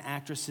actors and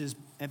actresses,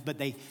 but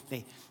they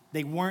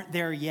they weren't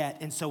there yet.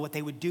 And so what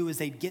they would do is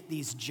they'd get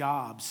these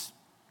jobs.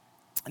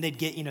 And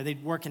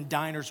they'd work in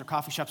diners or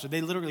coffee shops, or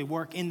they literally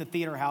work in the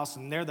theater house,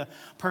 and they're the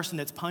person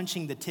that's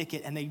punching the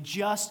ticket, and they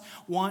just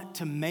want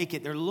to make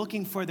it. They're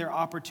looking for their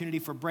opportunity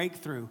for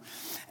breakthrough.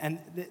 And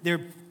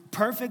they're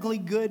perfectly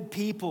good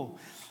people,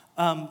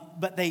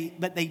 but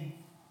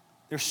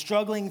they're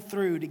struggling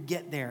through to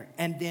get there.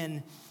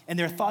 And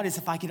their thought is,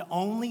 if I could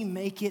only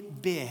make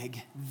it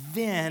big,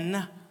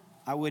 then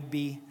I would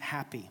be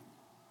happy.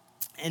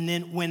 And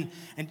then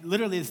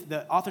literally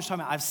the author's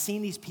talking about, I've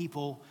seen these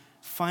people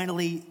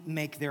finally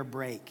make their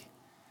break.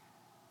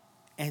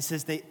 And it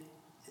says the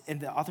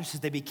author says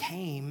they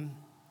became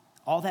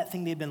all that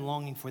thing they've been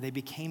longing for. They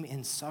became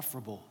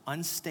insufferable,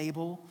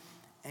 unstable,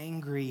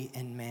 angry,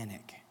 and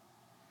manic.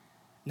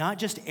 Not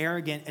just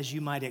arrogant as you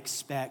might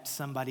expect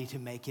somebody to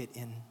make it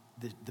in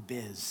the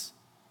biz.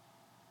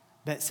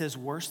 But it says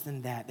worse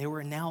than that. They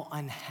were now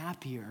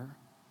unhappier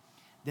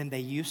than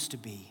they used to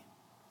be.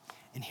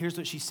 And here's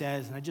what she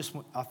says,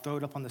 and I'll throw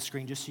it up on the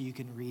screen just so you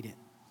can read it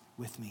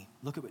with me.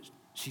 Look at what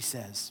she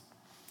says.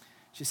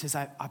 She says,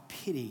 I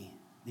pity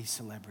these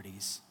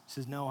celebrities. She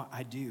says, no,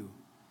 I do.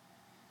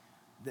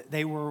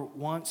 They were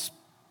once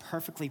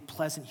perfectly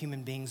pleasant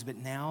human beings, but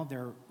now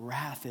their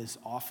wrath is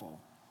awful.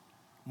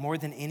 More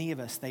than any of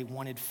us, they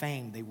wanted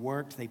fame. They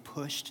worked, they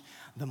pushed.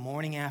 The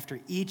morning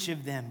after each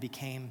of them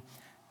became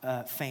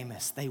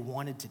famous, they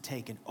wanted to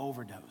take an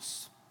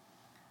overdose.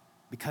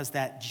 Because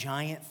that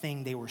giant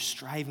thing they were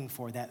striving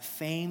for, that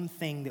fame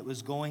thing that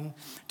was going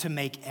to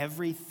make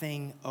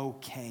everything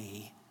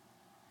okay,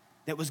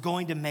 that was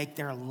going to make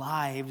their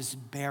lives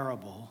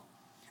bearable,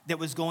 that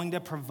was going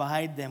to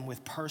provide them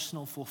with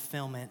personal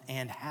fulfillment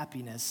and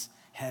happiness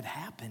had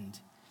happened,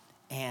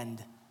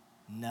 and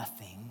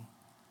nothing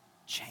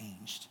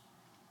changed.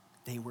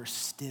 They were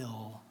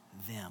still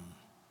them.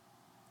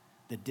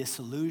 The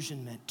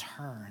disillusionment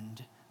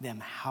turned them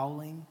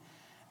howling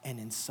and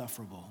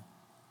insufferable.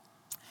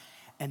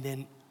 And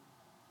then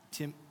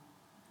Tim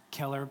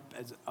Keller,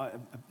 as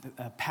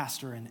a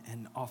pastor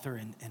and author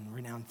and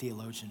renowned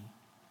theologian,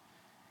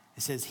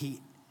 it says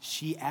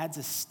she adds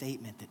a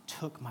statement that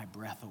took my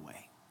breath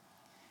away.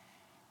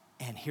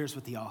 And here's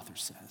what the author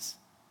says.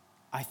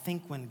 I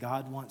think when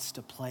God wants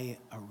to play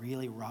a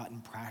really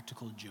rotten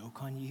practical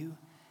joke on you,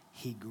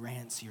 he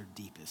grants your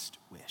deepest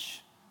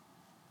wish.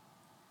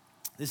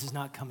 This is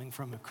not coming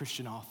from a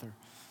Christian author.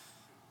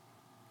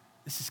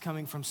 This is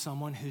coming from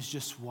someone who's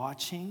just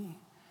watching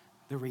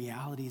the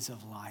realities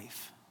of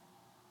life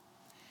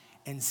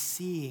and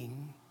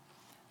seeing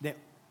that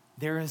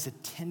there is a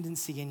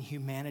tendency in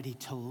humanity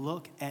to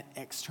look at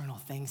external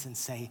things and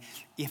say,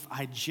 if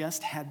I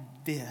just had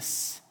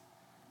this,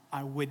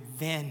 I would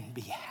then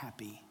be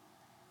happy.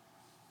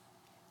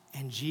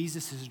 And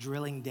Jesus is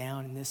drilling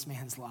down in this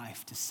man's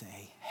life to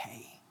say,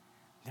 hey,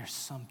 there's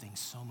something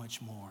so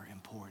much more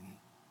important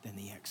than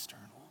the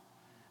external.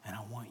 And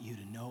I want you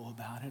to know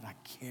about it. I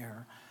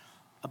care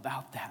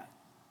about that.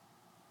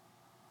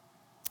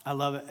 I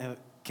love it.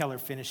 Keller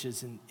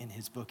finishes in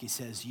his book. He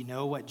says, you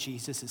know what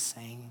Jesus is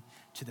saying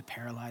to the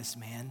paralyzed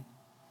man?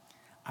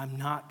 I'm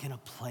not going to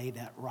play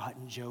that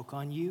rotten joke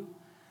on you.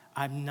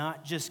 I'm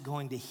not just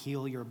going to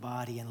heal your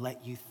body and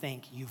let you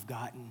think you've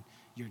gotten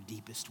your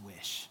deepest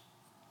wish.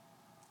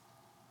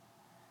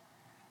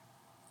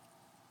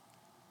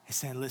 He's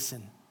saying,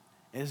 listen,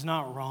 it is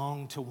not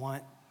wrong to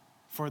want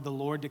for the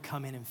Lord to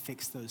come in and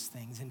fix those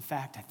things. In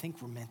fact, I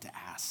think we're meant to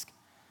ask.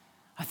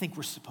 I think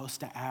we're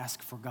supposed to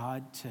ask for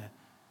God to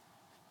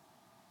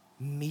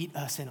meet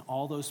us in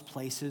all those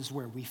places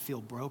where we feel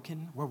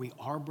broken, where we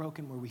are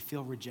broken, where we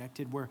feel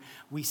rejected, where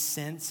we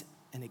sense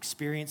and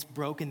experience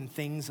broken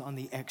things on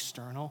the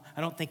external.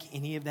 I don't think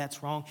any of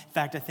that's wrong. In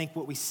fact, I think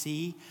what we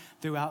see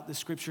throughout the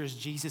scripture is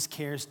Jesus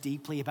cares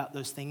deeply about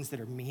those things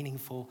that are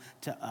meaningful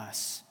to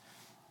us.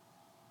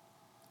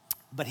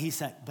 But he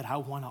said, but I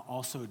want to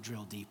also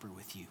drill deeper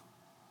with you.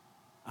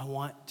 I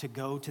want to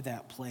go to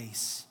that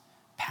place,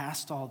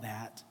 past all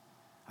that.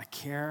 I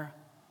care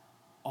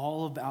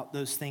all about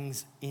those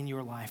things in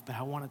your life, but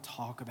I want to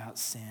talk about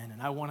sin,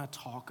 and I want to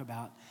talk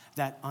about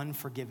that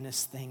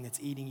unforgiveness thing that's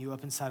eating you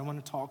up inside. I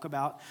want to talk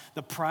about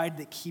the pride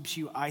that keeps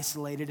you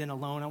isolated and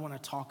alone. I want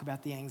to talk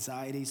about the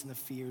anxieties and the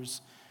fears,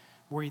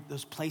 where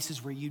those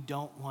places where you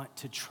don't want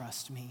to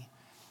trust me,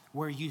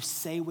 where you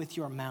say with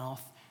your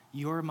mouth,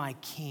 you're my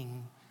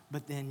king,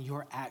 but then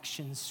your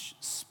actions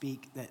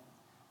speak that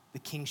the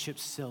kingship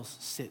still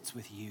sits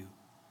with you.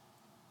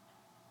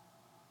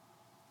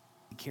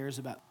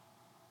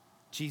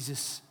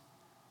 Jesus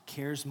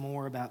cares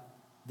more about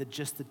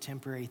just the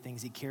temporary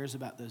things. He cares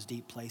about those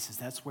deep places.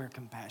 That's where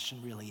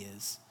compassion really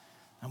is.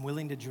 I'm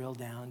willing to drill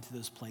down to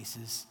those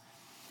places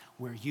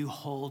where you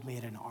hold me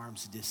at an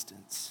arm's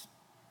distance.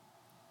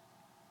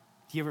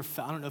 I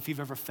don't know if you've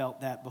ever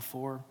felt that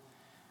before,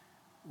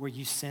 where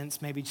you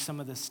sense maybe some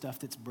of the stuff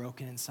that's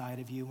broken inside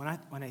of you. When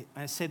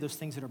I say those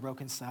things that are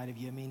broken inside of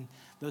you, I mean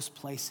those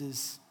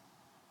places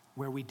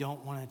where we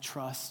don't want to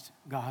trust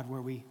God,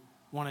 where we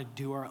want to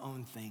do our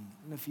own thing.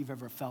 I don't know if you've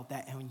ever felt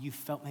that, and when you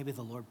felt maybe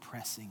the Lord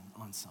pressing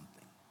on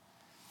something.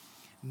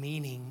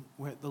 meaning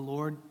where the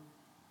Lord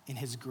in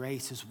his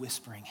grace is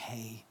whispering,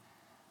 hey,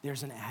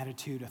 there's an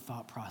attitude, a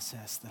thought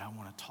process that I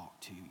want to talk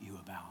to you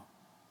about.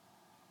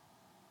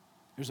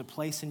 There's a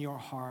place in your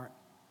heart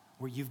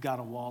where you've got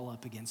a wall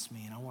up against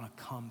me, and I want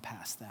to come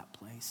past that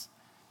place.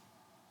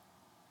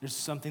 There's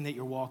something that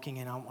you're walking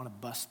in, I want to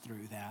bust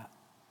through that.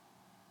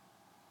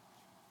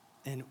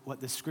 And what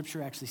the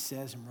scripture actually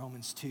says in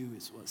Romans 2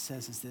 is what it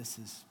says is this,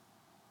 is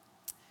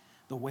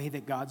the way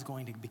that God's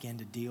going to begin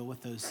to deal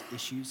with those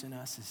issues in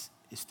us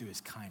is through his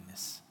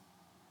kindness.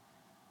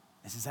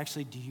 It says,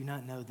 actually, do you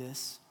not know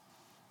this?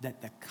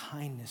 That the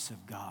kindness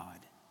of God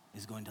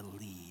is going to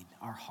lead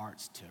our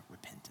hearts to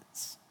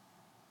repentance.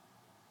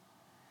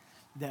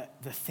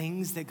 That the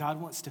things that God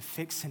wants to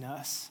fix in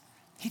us,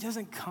 he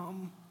doesn't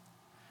come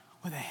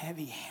with a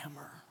heavy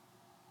hammer.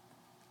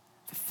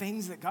 The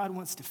things that God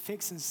wants to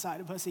fix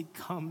inside of us, he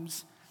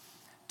comes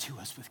to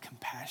us with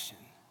compassion.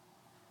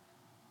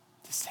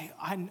 To say,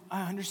 I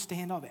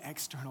understand all the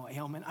external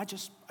ailment. I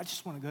just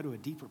want to go to a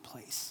deeper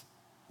place.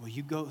 Will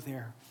you go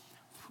there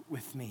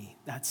with me?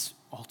 That's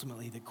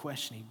ultimately the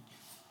question. He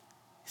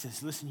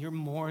says, listen, you're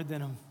more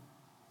than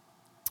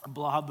a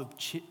blob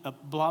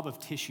of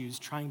tissues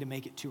trying to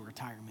make it to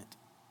retirement.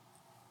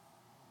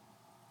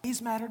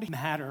 These matter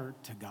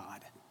to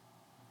God.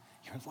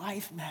 Your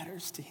life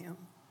matters to him.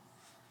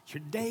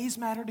 Your days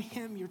matter to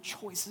him. Your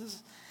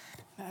choices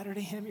matter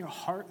to him. Your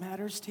heart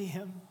matters to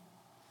him.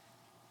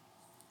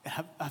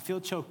 I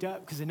feel choked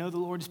up because I know the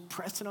Lord is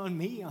pressing on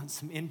me on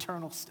some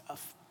internal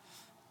stuff.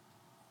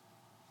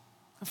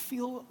 I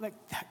feel like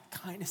that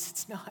kindness,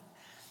 it's not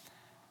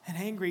an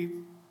angry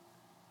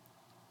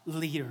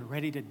leader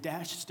ready to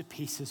dash us to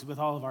pieces with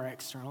all of our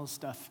external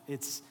stuff.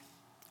 It's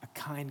a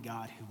kind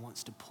God who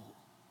wants to pull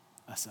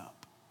us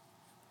up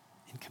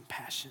in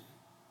compassion.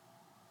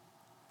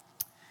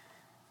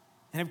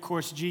 And of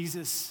course,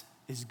 Jesus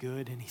is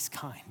good and he's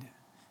kind.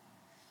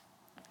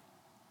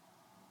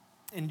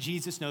 And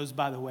Jesus knows,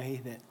 by the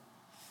way, that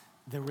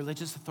the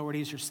religious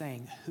authorities are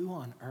saying, who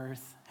on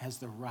earth has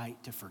the right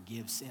to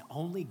forgive sin?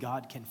 Only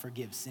God can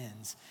forgive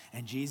sins.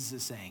 And Jesus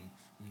is saying,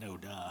 no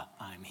duh,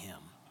 I'm him,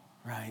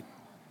 right?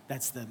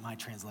 That's my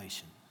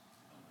translation.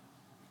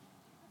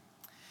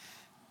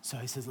 So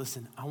he says,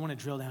 listen, I want to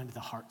drill down to the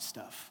heart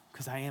stuff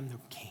because I am the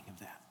king of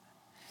that.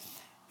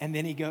 And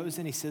then he goes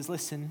and he says,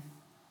 listen,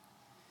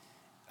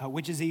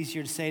 which is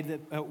easier to say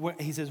that,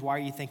 he says, why are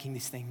you thinking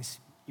these things,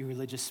 you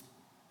religious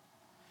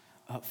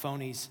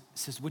phonies?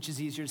 Says, which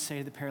is easier to say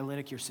to the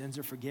paralytic, your sins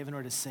are forgiven,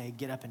 or to say,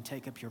 get up and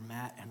take up your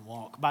mat and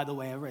walk? By the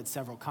way, I read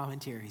several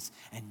commentaries,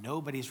 and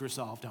nobody's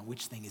resolved on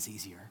which thing is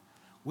easier.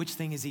 Which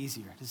thing is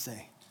easier to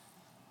say?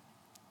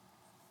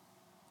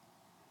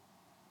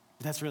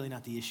 But that's really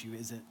not the issue,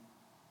 is it?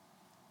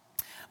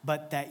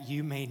 But that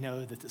you may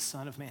know that the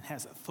Son of Man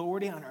has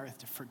authority on earth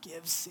to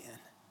forgive sin.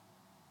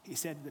 He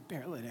said to the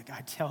paralytic,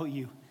 I tell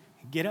you,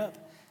 get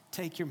up,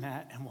 take your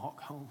mat, and walk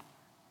home.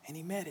 And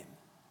he met him.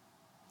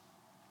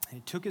 And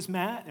he took his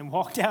mat and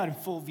walked out in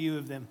full view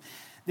of them.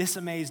 This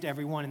amazed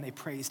everyone, and they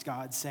praised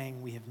God,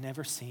 saying, we have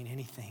never seen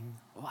anything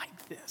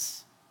like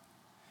this.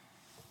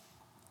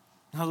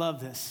 I love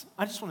this.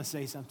 I just want to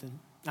say something.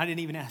 I didn't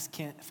even ask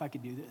Kent if I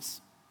could do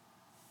this.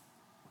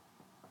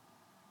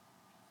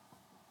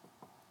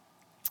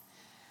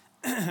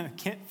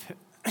 Kent,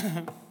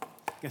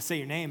 gotta say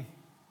your name.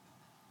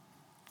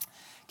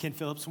 Ken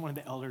Phillips, one of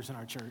the elders in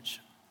our church.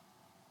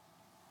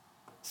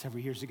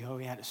 Several years ago,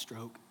 he had a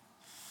stroke.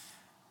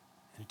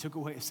 And it took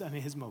away some of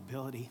his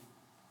mobility.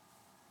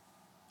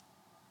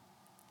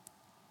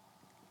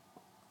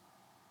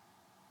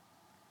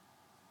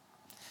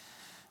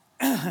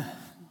 And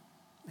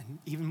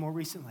even more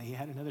recently, he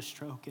had another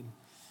stroke and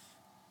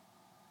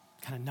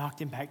kind of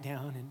knocked him back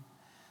down and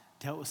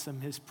dealt with some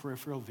of his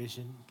peripheral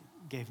vision,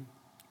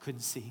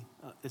 couldn't see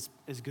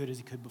as good as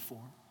he could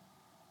before.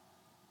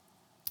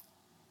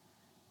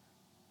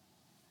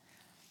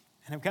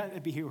 And I've gotten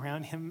to be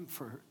around him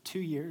for 2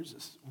 years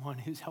as one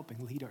who's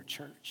helping lead our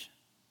church.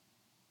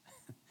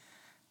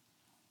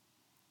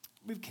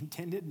 We've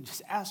contended and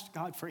just asked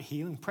God for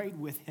healing, prayed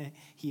with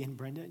he and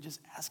Brenda, and just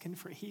asking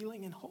for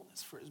healing and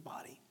wholeness for his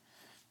body.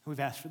 And we've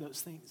asked for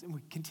those things, and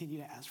we continue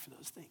to ask for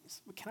those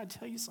things. But can I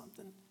tell you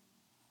something?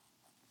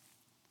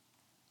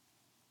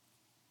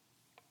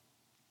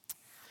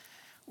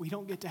 We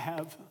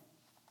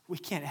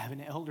can't have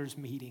an elders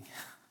meeting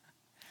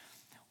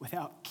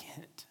without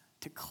Kent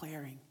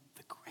declaring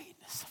the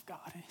greatness of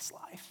God in his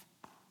life.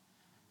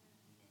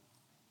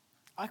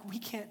 We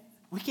can't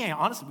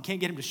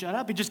get him to shut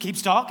up. He just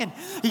keeps talking.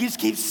 He just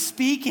keeps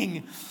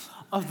speaking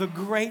of the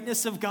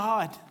greatness of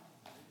God.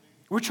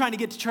 We're trying to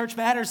get to Church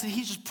Matters, and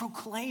he's just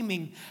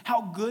proclaiming how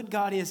good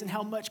God is and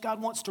how much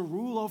God wants to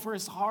rule over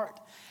his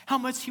heart, how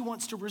much he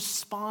wants to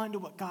respond to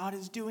what God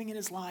is doing in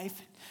his life,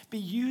 be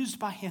used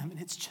by him. And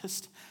it's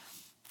just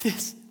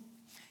this.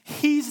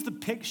 He's the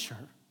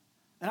picture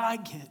that I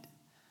get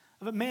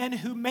of a man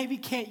who maybe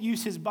can't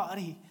use his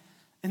body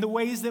in the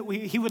ways that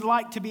he would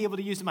like to be able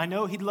to use him. I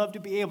know he'd love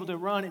to be able to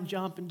run and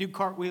jump and do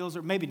cartwheels,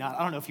 or maybe not.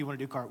 I don't know if you want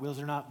to do cartwheels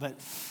or not,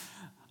 but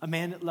a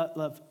man that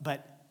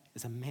but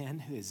is a man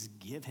who has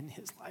given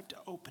his life to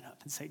open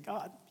up and say,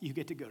 God, you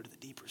get to go to the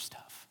deeper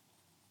stuff.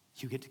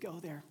 You get to go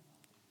there.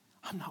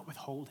 I'm not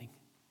withholding.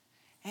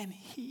 And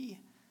he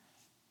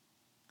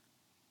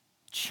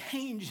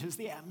changes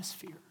the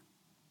atmosphere,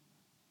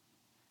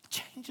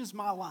 changes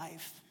my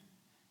life.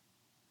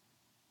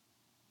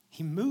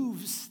 He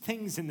moves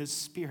things in the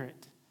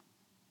Spirit,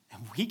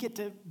 and we get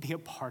to be a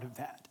part of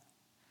that.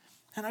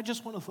 And I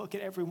just want to look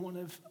at every one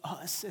of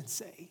us and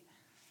say,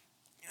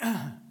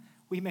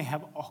 we may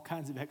have all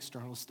kinds of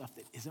external stuff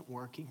that isn't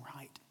working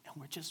right, and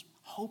we're just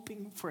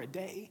hoping for a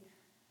day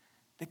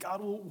that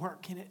God will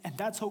work in it, and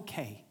that's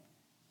okay.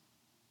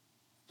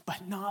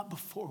 But not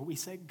before we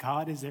say,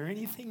 God, is there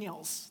anything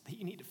else that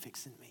you need to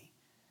fix in me?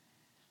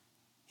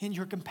 In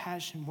your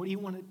compassion, what do you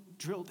want to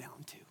drill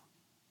down to?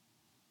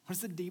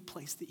 What's the deep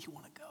place that you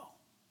want to go?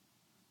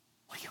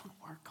 What do you want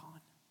to work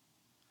on?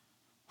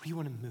 What do you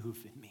want to move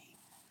in me?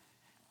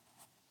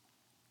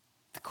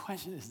 The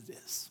question is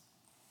this.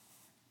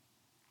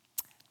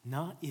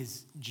 Not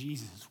is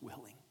Jesus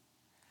willing.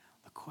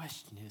 The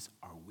question is,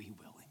 are we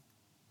willing?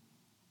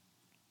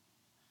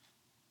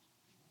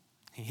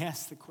 He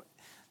asks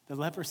the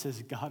leper says,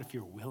 God, if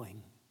you're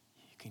willing,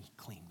 you can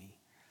clean me.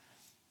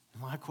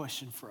 And my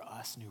question for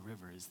us, New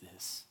River, is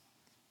this.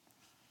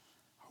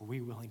 Are we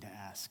willing to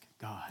ask,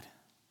 God,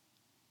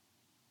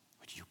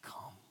 would you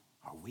come?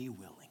 Are we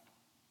willing?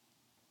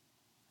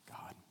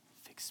 God,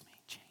 fix me,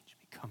 change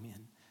me, come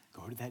in,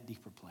 go to that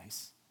deeper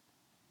place.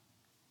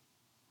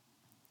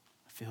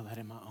 I feel that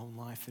in my own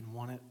life and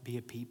want to be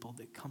a people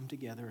that come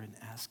together and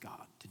ask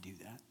God to do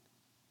that.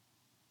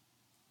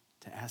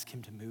 To ask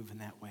him to move in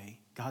that way.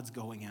 God's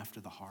going after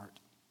the heart.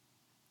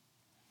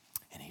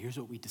 And here's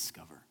what we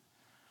discover.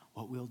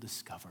 What we'll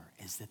discover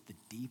is that the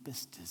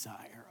deepest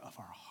desire of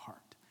our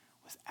heart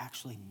was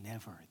actually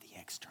never the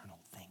external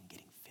thing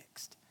getting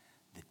fixed.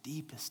 The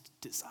deepest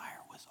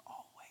desire was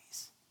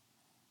always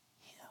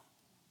him.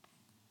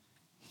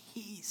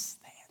 He's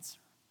the answer.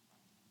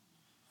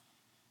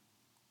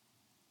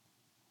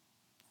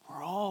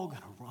 We're all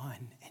going to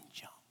run and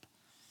jump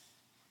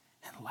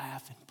and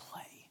laugh and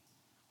play.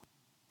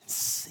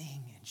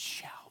 Sing and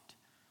shout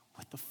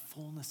with the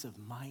fullness of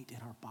might in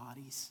our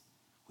bodies.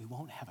 We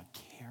won't have a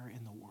care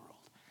in the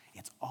world.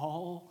 It's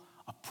all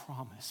a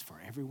promise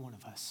for every one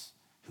of us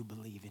who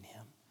believe in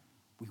him.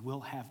 We will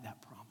have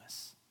that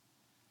promise.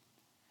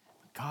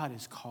 God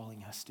is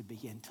calling us to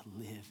begin to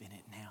live in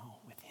it now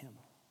with him,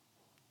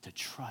 to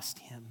trust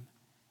him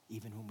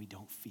even when we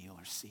don't feel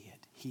or see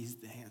it. He's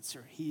the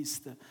answer. He's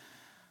the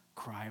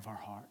cry of our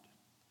heart.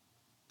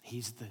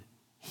 He's the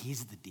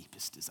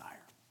deepest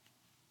desire.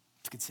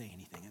 If I could say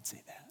anything, I'd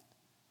say that.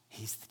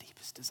 He's the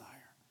deepest desire.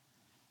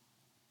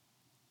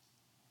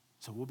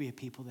 So we'll be a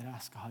people that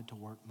ask God to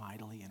work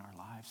mightily in our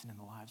lives and in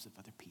the lives of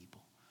other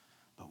people.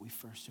 But we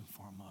first and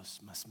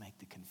foremost must make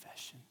the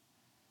confession,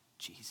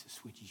 Jesus,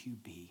 would you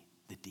be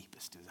the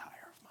deepest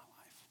desire of my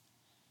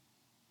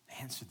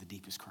life? Answer the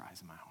deepest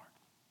cries of my heart.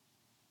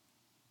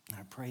 And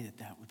I pray that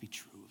that would be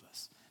true of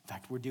us. In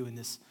fact, we're doing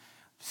this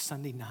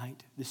Sunday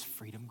night, this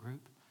freedom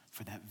group,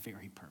 for that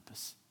very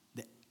purpose.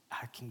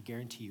 I can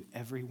guarantee you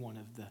every one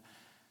of the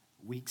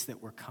weeks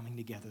that we're coming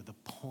together, the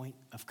point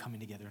of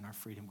coming together in our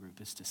freedom group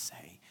is to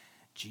say,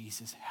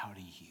 Jesus, how do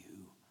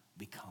you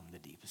become the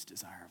deepest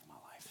desire of my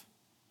life?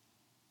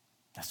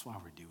 That's why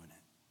we're doing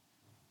it.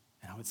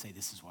 And I would say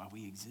this is why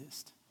we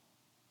exist.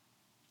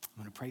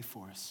 I'm going to pray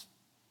for us.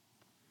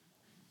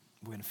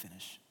 We're going to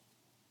finish.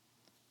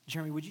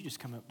 Jeremy, would you just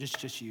come up?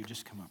 Just you,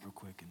 just come up real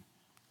quick.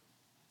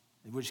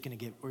 And we're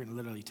going to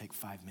literally take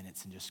 5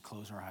 minutes and just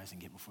close our eyes and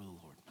get before the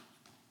Lord.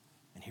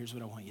 And here's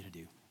what I want you to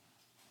do.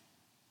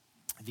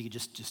 If you could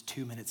just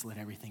 2 minutes, let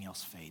everything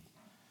else fade.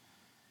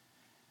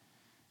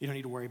 You don't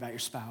need to worry about your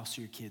spouse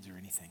or your kids or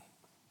anything.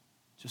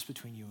 Just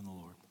between you and the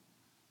Lord.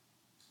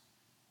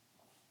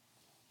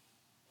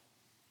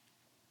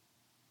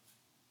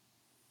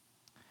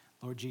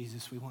 Lord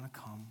Jesus, we want to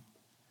come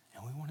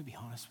and we want to be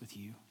honest with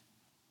you.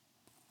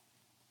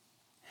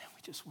 And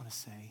we just want to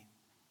say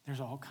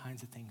there's all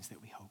kinds of things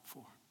that we hope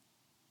for.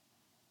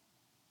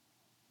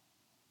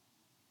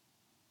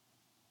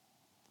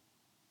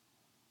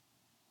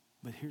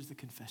 But here's the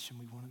confession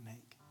we want to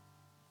make.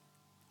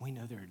 We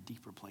know there are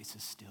deeper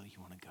places still you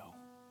want to go.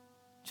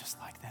 Just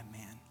like that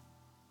man,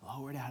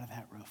 lowered out of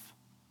that roof.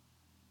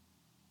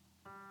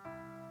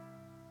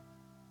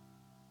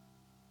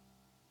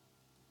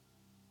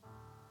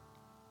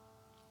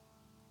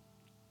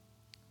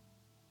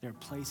 There are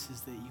places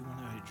that you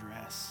want to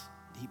address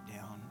deep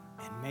down.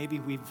 And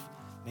maybe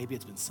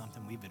it's been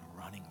something we've been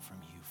running from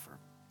you for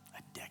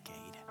a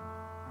decade.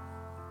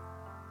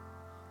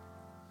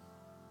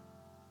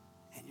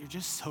 And you're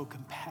just so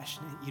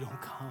compassionate. You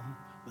don't come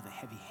with a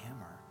heavy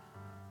hammer.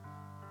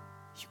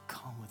 You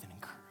come with an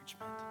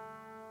encouragement.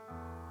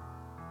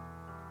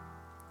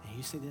 And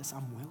you say this,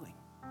 I'm willing.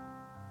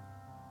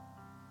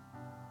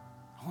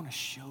 I want to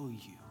show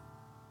you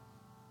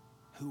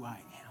who I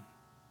am.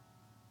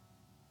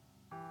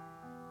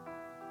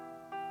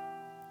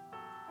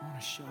 I want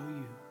to show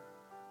you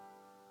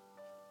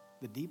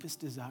the deepest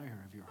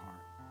desire of your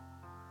heart.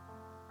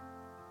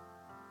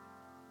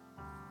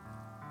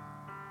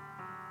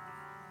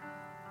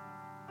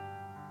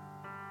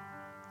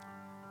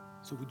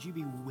 So would you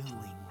be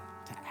willing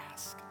to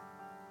ask?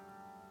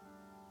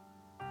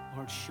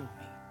 Lord, show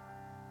me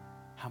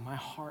how my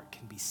heart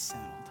can be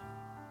settled.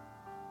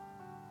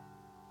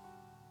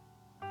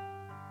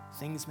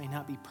 Things may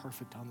not be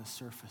perfect on the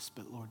surface,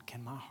 but Lord,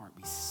 can my heart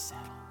be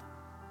settled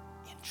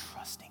in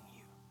trusting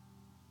you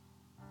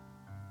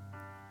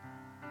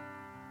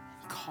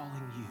and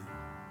calling you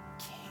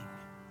King,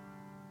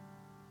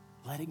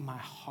 letting my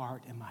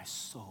heart and my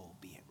soul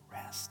be at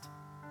rest,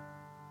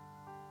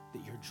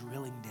 that you're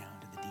drilling down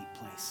to the deep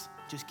place.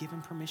 Just give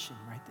him permission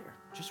right there,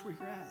 just where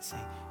you're at. Say,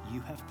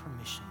 you have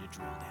permission to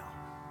drill down.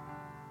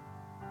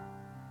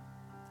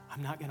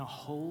 I'm not going to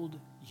hold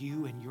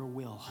you and your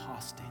will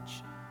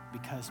hostage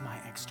because my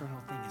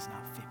external thing is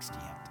not fixed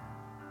yet.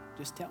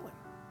 Just tell him.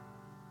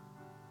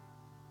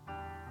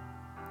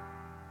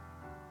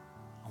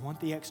 I want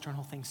the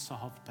external thing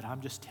solved, but I'm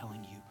just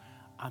telling you,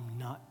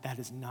 that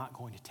is not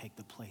going to take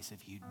the place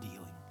of you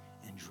dealing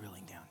and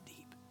drilling down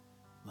deep,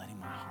 letting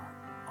my heart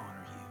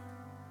honor you.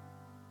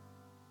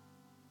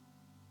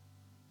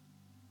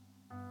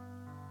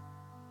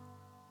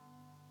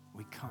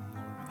 We come,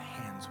 Lord, with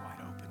hands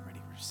wide open, ready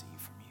to receive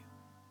from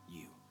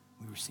you.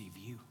 We receive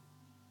you.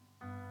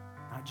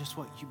 Not just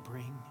what you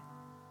bring,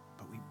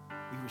 but we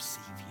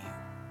receive you.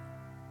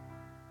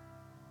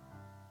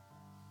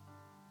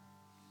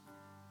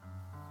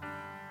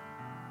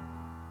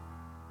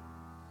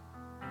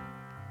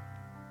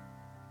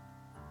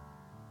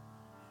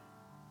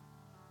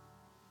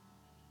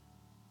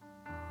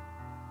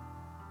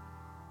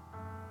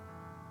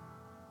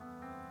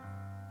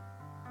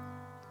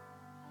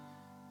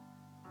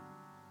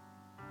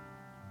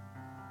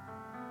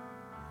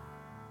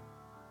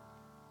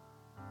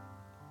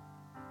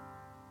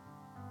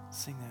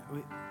 Sing that.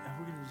 We're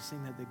going to just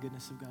sing that the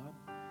goodness of God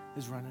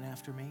is running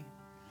after me.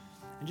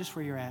 And just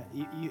where you're at,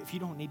 if you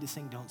don't need to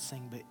sing, don't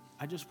sing. But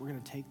we're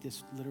going to take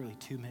this literally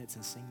 2 minutes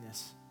and sing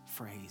this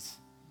phrase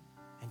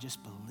and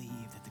just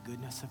believe that the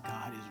goodness of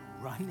God is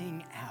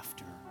running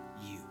after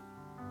you.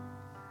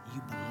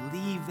 You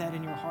believe that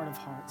in your heart of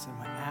hearts, and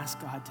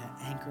ask God to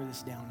anchor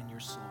this down in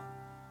your soul.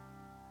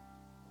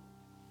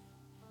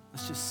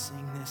 Let's just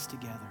sing this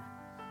together.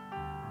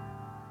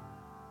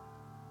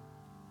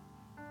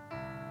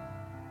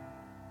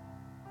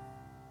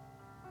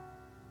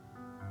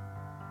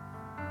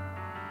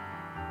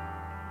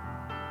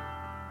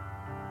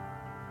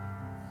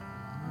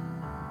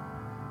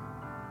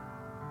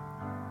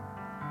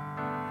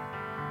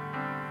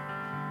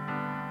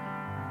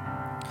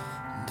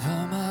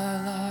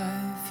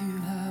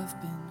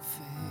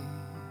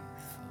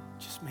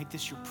 Make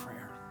this your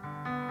prayer.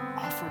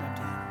 Offer it up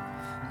to him.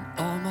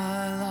 All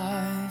my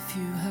life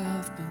you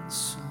have been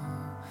so,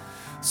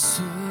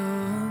 so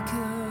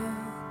good.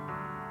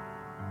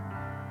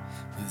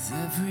 With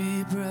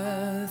every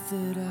breath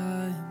that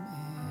I am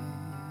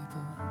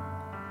able,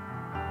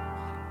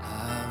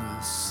 I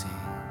will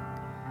sing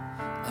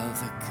of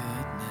the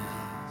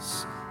goodness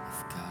of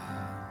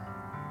God.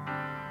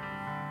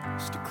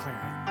 Just declare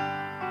it.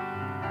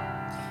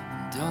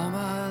 And all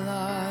my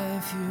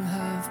life you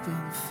have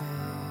been faithful.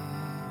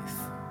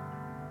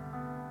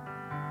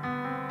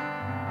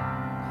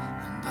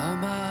 All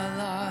my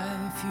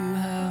life you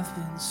have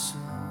been so,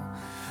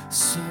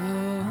 so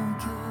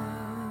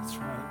good. That's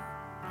right.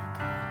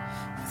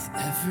 With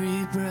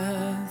every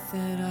breath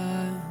that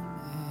I am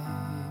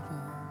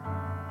able,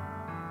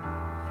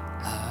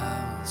 I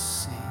will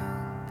sing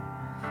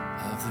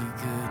of the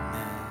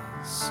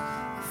goodness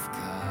of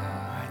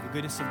God. The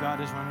goodness of God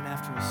is running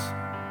after us.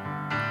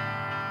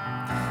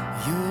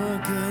 Your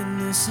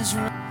goodness is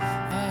running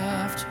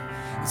after,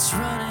 it's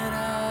running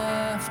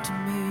after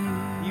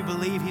me. You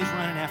believe he's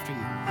running after you.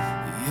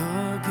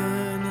 Your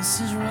goodness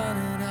is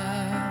running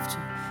after,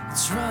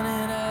 it's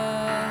running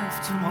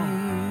after me.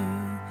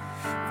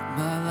 With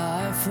my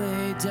life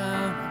laid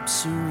down, I'm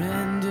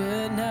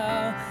surrendered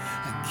now.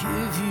 I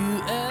give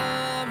you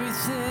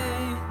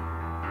everything.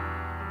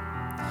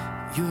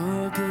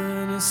 Your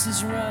goodness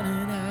is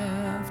running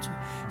after,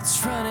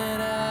 it's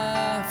running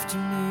after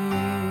me.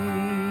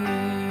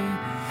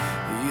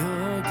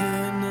 Your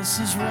goodness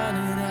is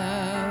running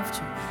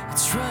after,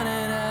 it's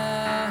running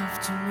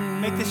after me.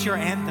 Make this your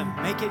anthem.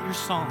 Make it your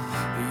song.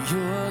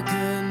 Your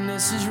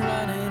goodness is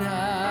running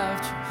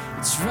after,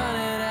 it's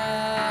running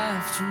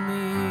after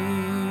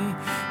me.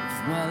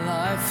 With my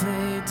life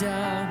laid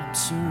down, I'm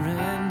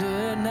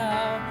surrendered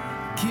now.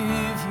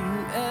 Give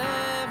you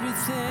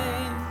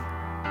everything.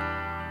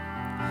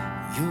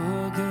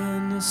 Your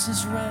goodness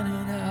is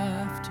running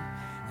after,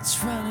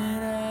 it's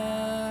running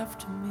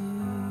after me.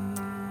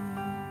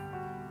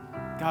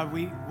 God,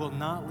 we will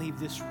not leave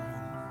this room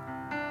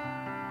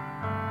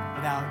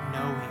without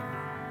knowing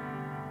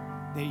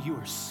that you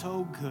are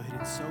so good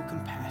and so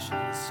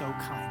compassionate and so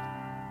kind.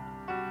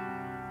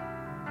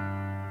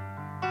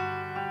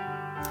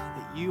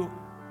 That you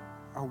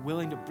are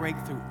willing to break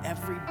through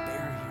every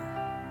barrier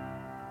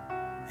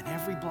and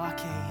every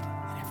blockade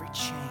and every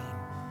chain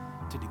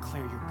to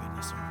declare your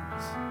goodness over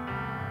us.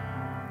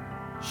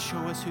 Show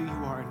us who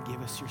you are and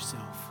give us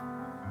yourself.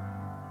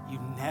 You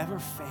never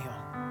fail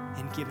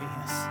in giving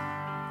us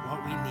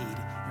what we need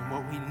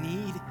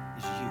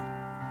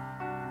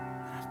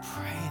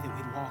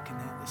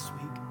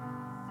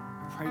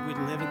pray we'd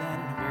live in that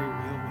in a very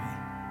real way.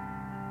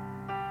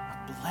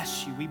 I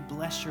bless you. We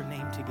bless your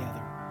name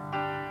together.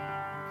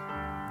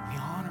 We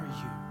honor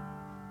you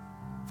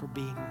for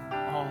being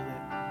all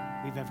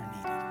that we've ever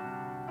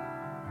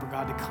needed. For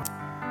God to come.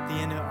 At the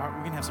end of we're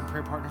going to have some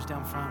prayer partners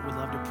down front. We'd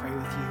love to pray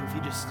with you. If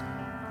you just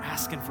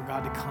asking for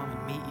God to come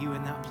and meet you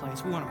in that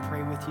place, we want to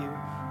pray with you.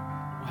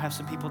 We'll have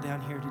some people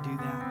down here to do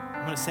that.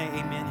 I'm going to say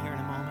amen here in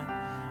a moment.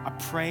 I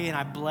pray and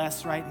I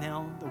bless right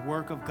now the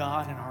work of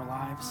God in our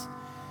lives.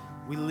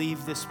 We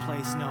leave this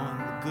place knowing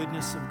the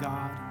goodness of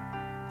God,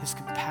 his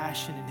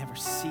compassion, it never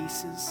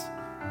ceases,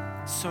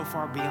 so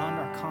far beyond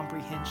our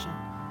comprehension.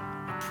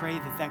 I pray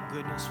that that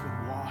goodness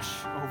would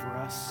wash over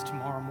us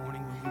tomorrow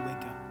morning when we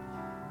wake up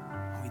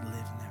and we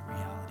live in that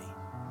reality.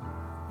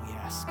 We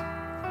ask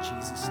in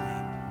Jesus'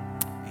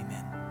 name,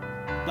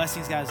 amen.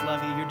 Blessings, guys.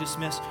 Love you. You're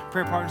dismissed.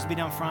 Prayer partners will be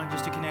down front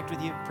just to connect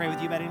with you, pray with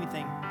you about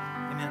anything.